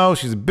 No,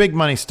 she's a big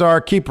money star.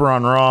 Keep her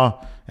on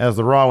Raw as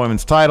the Raw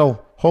Women's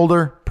title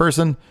holder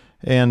person.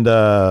 And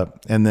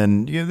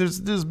then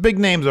there's big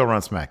names over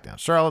on SmackDown.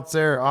 Charlotte's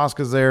there.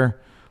 Asuka's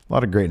there. A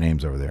lot of great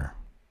names over there.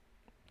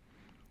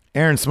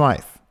 Aaron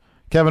Smythe.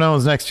 Kevin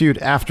Owens' next feud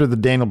after the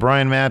Daniel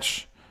Bryan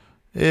match.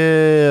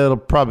 It'll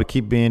probably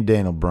keep being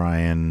Daniel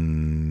Bryan.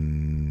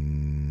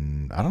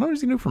 I don't know what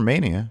he's going to do for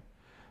Mania.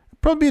 It'll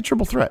probably be a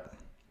triple threat.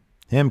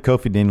 Him,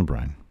 Kofi, Daniel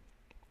Bryan.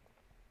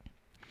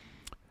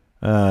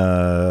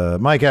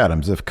 Mike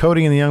Adams. If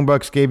Cody and the Young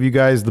Bucks gave you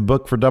guys the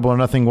book for Double or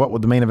Nothing, what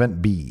would the main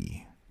event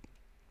be?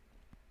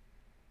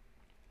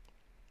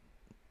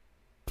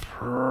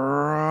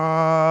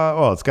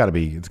 Well, it's got to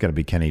be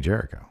Kenny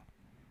Jericho.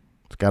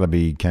 It's got to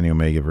be Kenny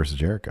Omega versus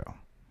Jericho.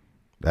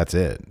 That's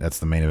it. That's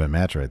the main event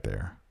match right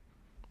there.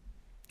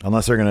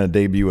 Unless they're going to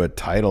debut a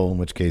title, in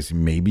which case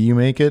maybe you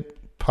make it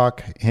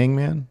Pac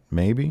Hangman.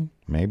 Maybe.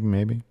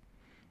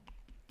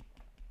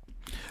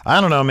 I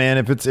don't know, man.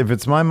 If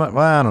it's my, well,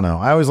 I don't know.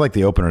 I always like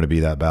the opener to be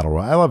that battle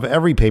royal. I love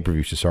every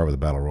pay-per-view should start with a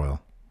battle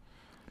royal.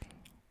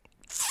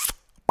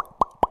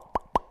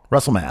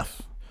 Wrestle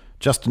math.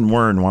 Justin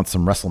Wern wants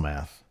some wrestle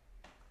math.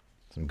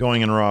 Some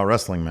going in Raw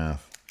wrestling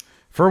math.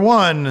 For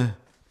one,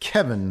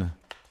 Kevin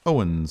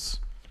Owens.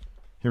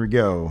 Here we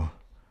go.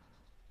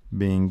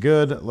 Being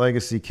good,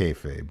 legacy,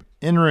 kayfabe.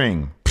 In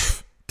ring,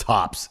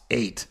 tops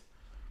 8.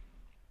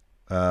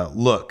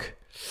 Look,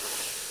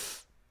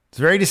 it's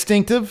very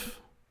distinctive.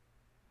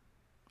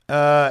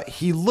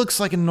 He looks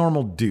like a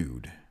normal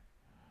dude.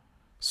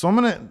 So I'm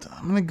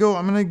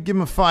gonna give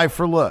him a 5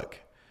 for look.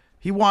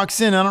 He walks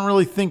in, I don't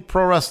really think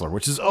pro wrestler,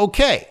 which is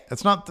okay.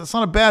 That's not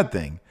a bad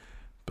thing.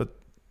 But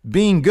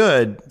being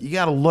good, you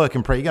got to look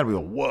and pray. You got to be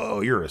like,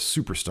 whoa, you're a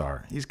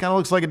superstar. He kind of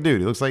looks like a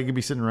dude. He looks like he could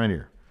be sitting right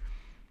here.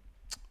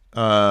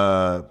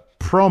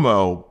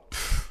 Promo,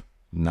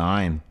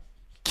 9.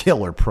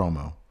 Killer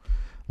promo.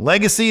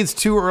 Legacy, it's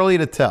too early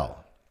to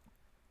tell.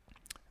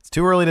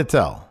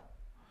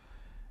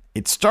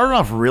 It started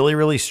off really,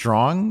 really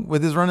strong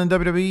with his run in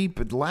WWE,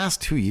 but the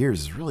last 2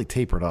 years has really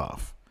tapered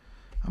off.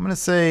 I'm going to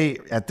say,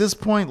 at this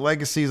point,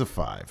 Legacy is a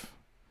 5.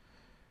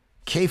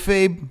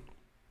 Kayfabe,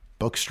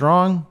 book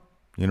strong,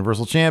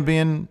 Universal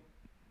Champion,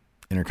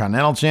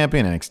 Intercontinental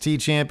Champion, NXT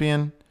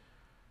Champion.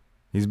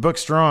 He's booked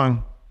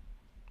strong.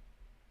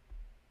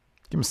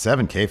 Give him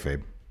 7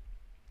 kayfabe.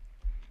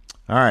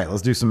 All right,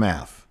 let's do some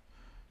math.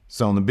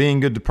 So in the being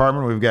good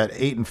department, we've got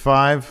 8 and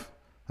 5.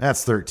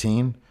 That's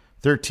 13.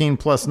 13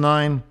 plus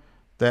 9,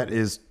 that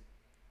is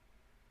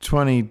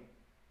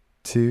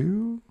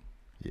 22.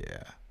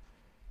 Yeah.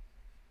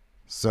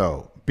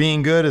 So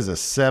being good is a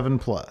 7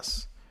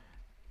 plus.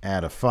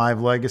 Add a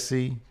 5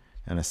 legacy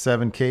and a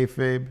 7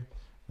 kayfabe.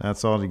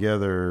 That's all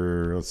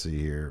together. Let's see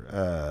here.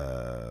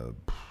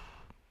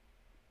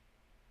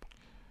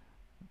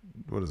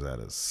 What is that?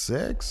 A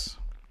 6?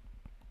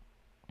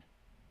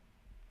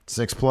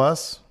 6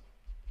 plus?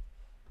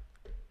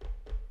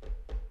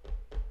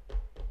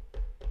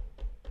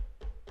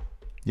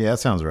 Yeah, that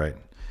sounds right.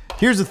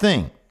 Here's the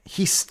thing.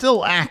 He's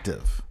still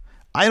active.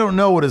 I don't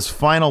know what his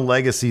final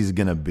legacy is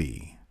going to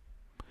be.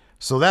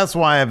 So that's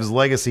why I have his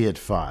legacy at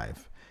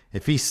 5.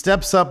 If he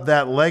steps up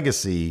that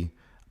legacy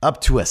up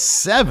to a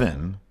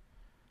 7,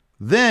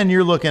 then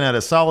you're looking at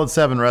a solid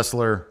 7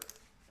 wrestler.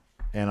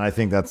 And I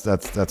think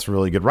that's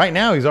really good. Right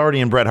now, he's already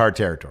in Bret Hart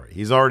territory.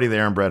 He's already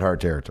there in Bret Hart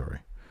territory.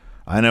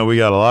 I know we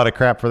got a lot of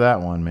crap for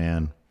that one,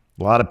 man.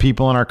 A lot of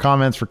people in our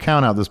comments for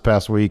Count Out this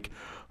past week.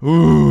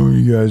 Ooh,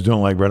 you guys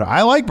don't like Bret Hart.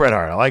 I like Bret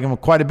Hart. I like him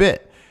quite a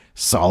bit.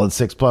 Solid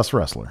 6+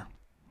 wrestler.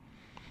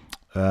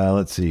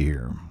 Let's see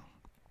here.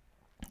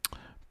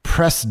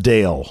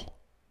 Pressdale.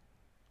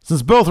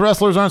 Since both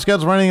wrestlers aren't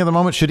scheduled for anything at the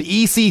moment, should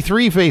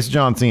EC3 face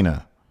John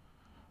Cena?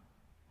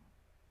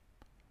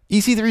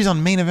 EC3's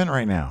on main event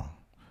right now.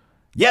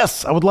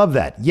 Yes, I would love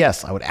that.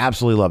 Yes, I would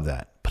absolutely love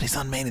that. But he's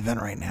on main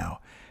event right now.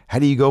 How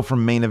do you go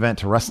from main event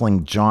to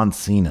wrestling John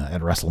Cena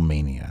at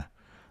WrestleMania?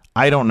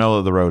 I don't know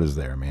that the road is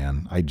there,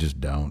 man. I just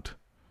don't.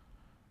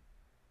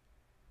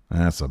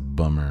 That's a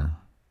bummer.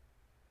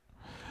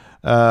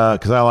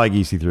 Because I like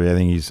EC3.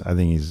 I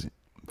think he's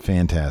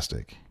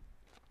fantastic.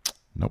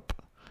 Nope.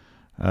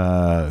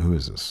 Who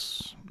is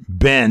this?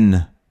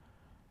 Ben.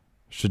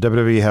 Should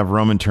WWE have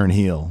Roman turn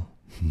heel?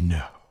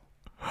 No.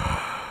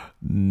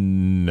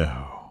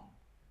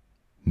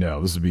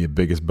 This would be the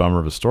biggest bummer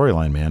of a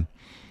storyline, man.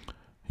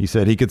 He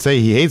said he could say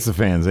he hates the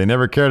fans. They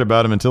never cared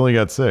about him until he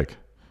got sick.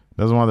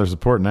 Doesn't want their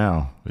support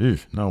now.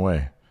 Eesh, no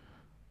way.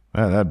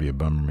 That'd be a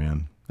bummer,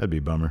 man. That'd be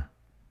a bummer.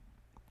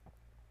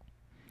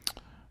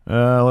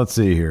 Let's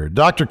see here.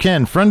 Dr.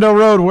 Ken, Friendo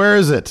Road, where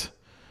is it?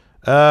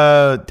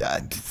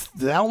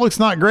 The outlook's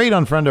not great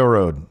on Friendo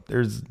Road.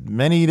 There's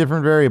many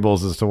different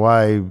variables as to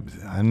why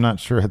I'm not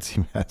sure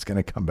that's going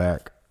to come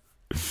back.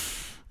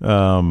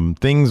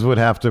 Things would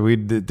have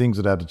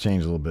to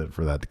change a little bit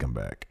for that to come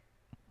back.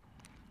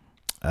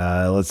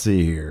 Let's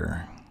see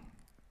here.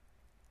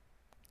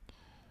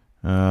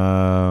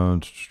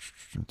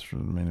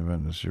 Main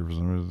event this year for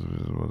some reason.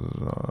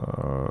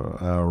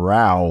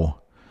 Row.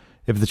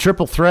 If the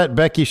triple threat,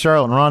 Becky,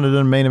 Charlotte, and Ronda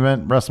didn't main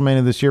event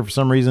WrestleMania this year for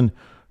some reason,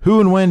 who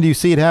and when do you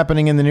see it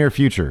happening in the near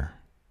future?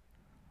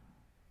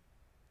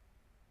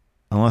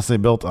 Unless they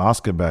built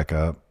Asuka back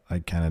up, I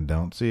kind of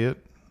don't see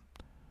it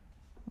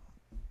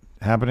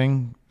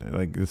happening.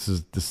 Like this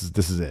is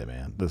it,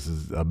 man. This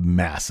is a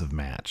massive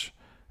match.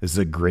 This is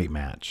a great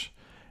match.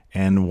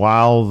 And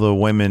while the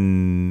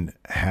women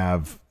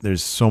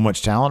there's so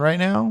much talent right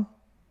now,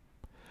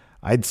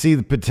 I'd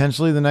see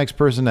potentially the next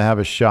person to have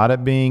a shot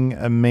at being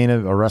a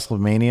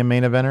WrestleMania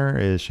main eventer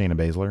is Shayna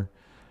Baszler.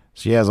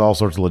 She has all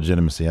sorts of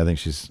legitimacy. I think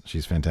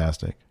she's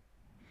fantastic.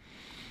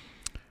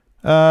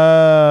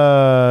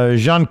 Giancarlo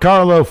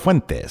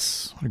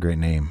Fuentes. What a great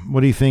name.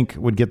 What do you think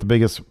would get the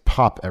biggest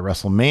pop at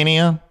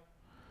WrestleMania?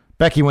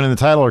 Becky winning the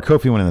title or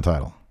Kofi winning the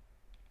title?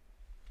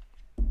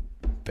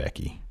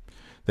 Becky.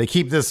 They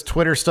keep this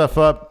Twitter stuff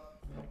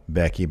up.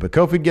 Becky. But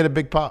Kofi'd get a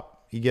big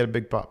pop. He'd get a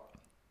big pop.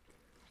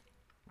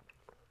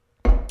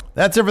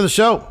 That's it for the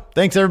show.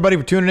 Thanks, everybody,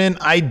 for tuning in.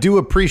 I do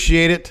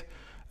appreciate it.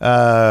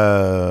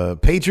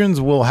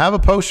 Patrons will have a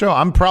post show.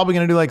 I'm probably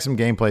going to do like some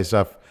gameplay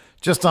stuff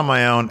just on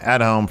my own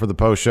at home for the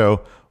post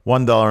show.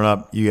 $1 and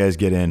up. You guys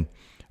get in.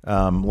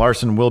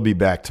 Larson will be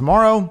back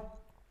tomorrow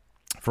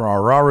for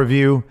our Raw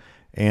review.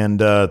 And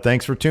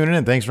thanks for tuning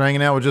in. Thanks for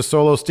hanging out with Just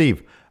Solo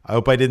Steve. I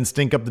hope I didn't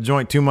stink up the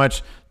joint too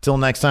much. Till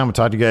next time, we'll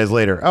talk to you guys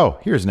later. Oh,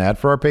 here's an ad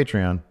for our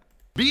Patreon.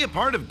 Be a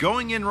part of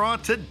Going In Raw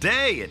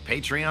today at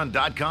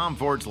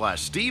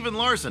patreon.com/Steven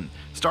Larson.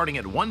 Starting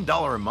at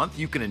 $1 a month,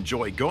 you can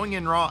enjoy Going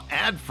In Raw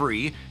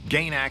ad-free,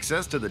 gain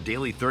access to the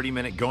daily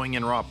 30-minute Going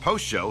In Raw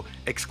post show,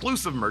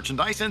 exclusive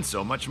merchandise, and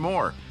so much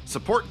more.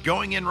 Support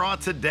Going In Raw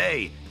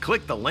today.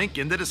 Click the link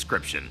in the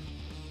description.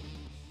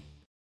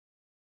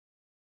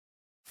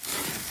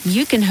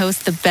 You can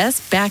host the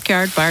best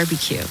backyard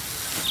barbecue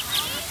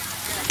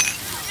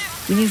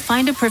when you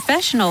find a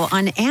professional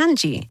on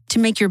Angie to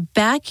make your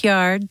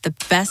backyard the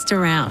best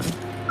around.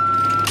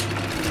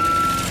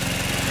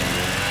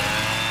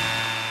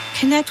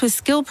 Connect with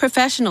skilled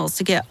professionals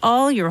to get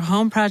all your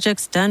home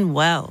projects done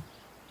well.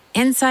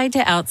 Inside to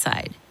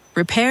outside,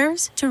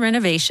 repairs to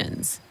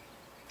renovations.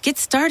 Get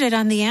started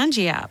on the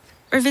Angie app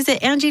or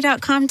visit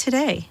Angie.com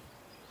today.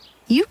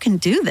 You can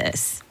do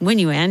this when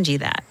you Angie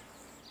that.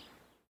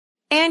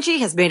 Angie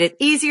has made it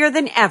easier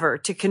than ever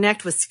to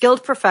connect with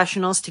skilled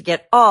professionals to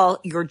get all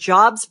your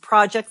jobs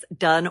projects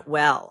done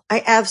well.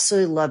 I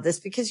absolutely love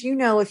this because,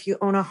 if you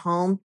own a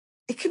home,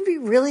 it can be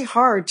really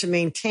hard to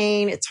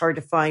maintain. It's hard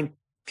to find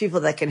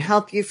people that can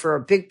help you for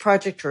a big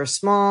project or a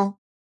small.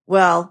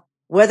 Well,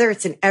 whether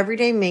it's in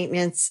everyday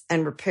maintenance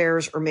and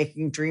repairs or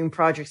making dream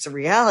projects a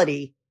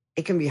reality,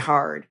 it can be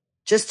hard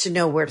just to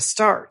know where to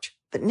start.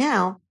 But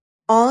now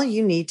all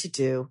you need to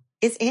do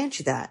is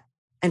Angie that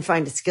and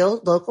find a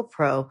skilled local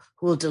pro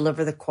who will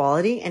deliver the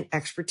quality and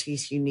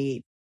expertise you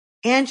need.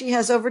 Angie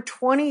has over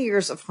 20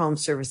 years of home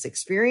service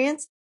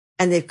experience,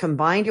 and they've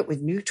combined it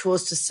with new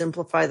tools to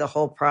simplify the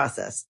whole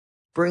process.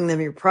 Bring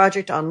them your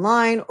project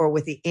online or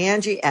with the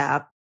Angie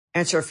app,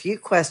 answer a few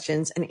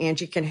questions, and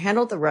Angie can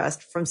handle the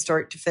rest from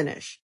start to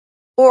finish.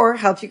 Or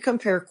help you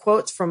compare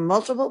quotes from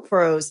multiple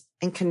pros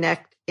and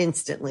connect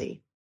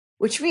instantly,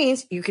 which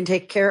means you can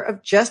take care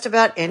of just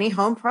about any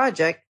home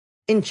project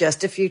in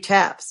just a few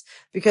taps.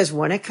 Because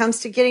when it comes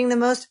to getting the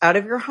most out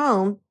of your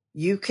home,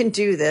 you can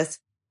do this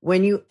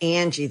when you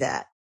Angie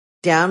that.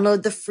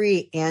 Download the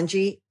free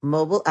Angie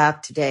mobile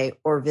app today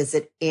or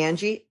visit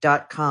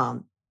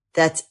Angie.com.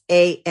 That's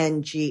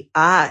ANGI.com.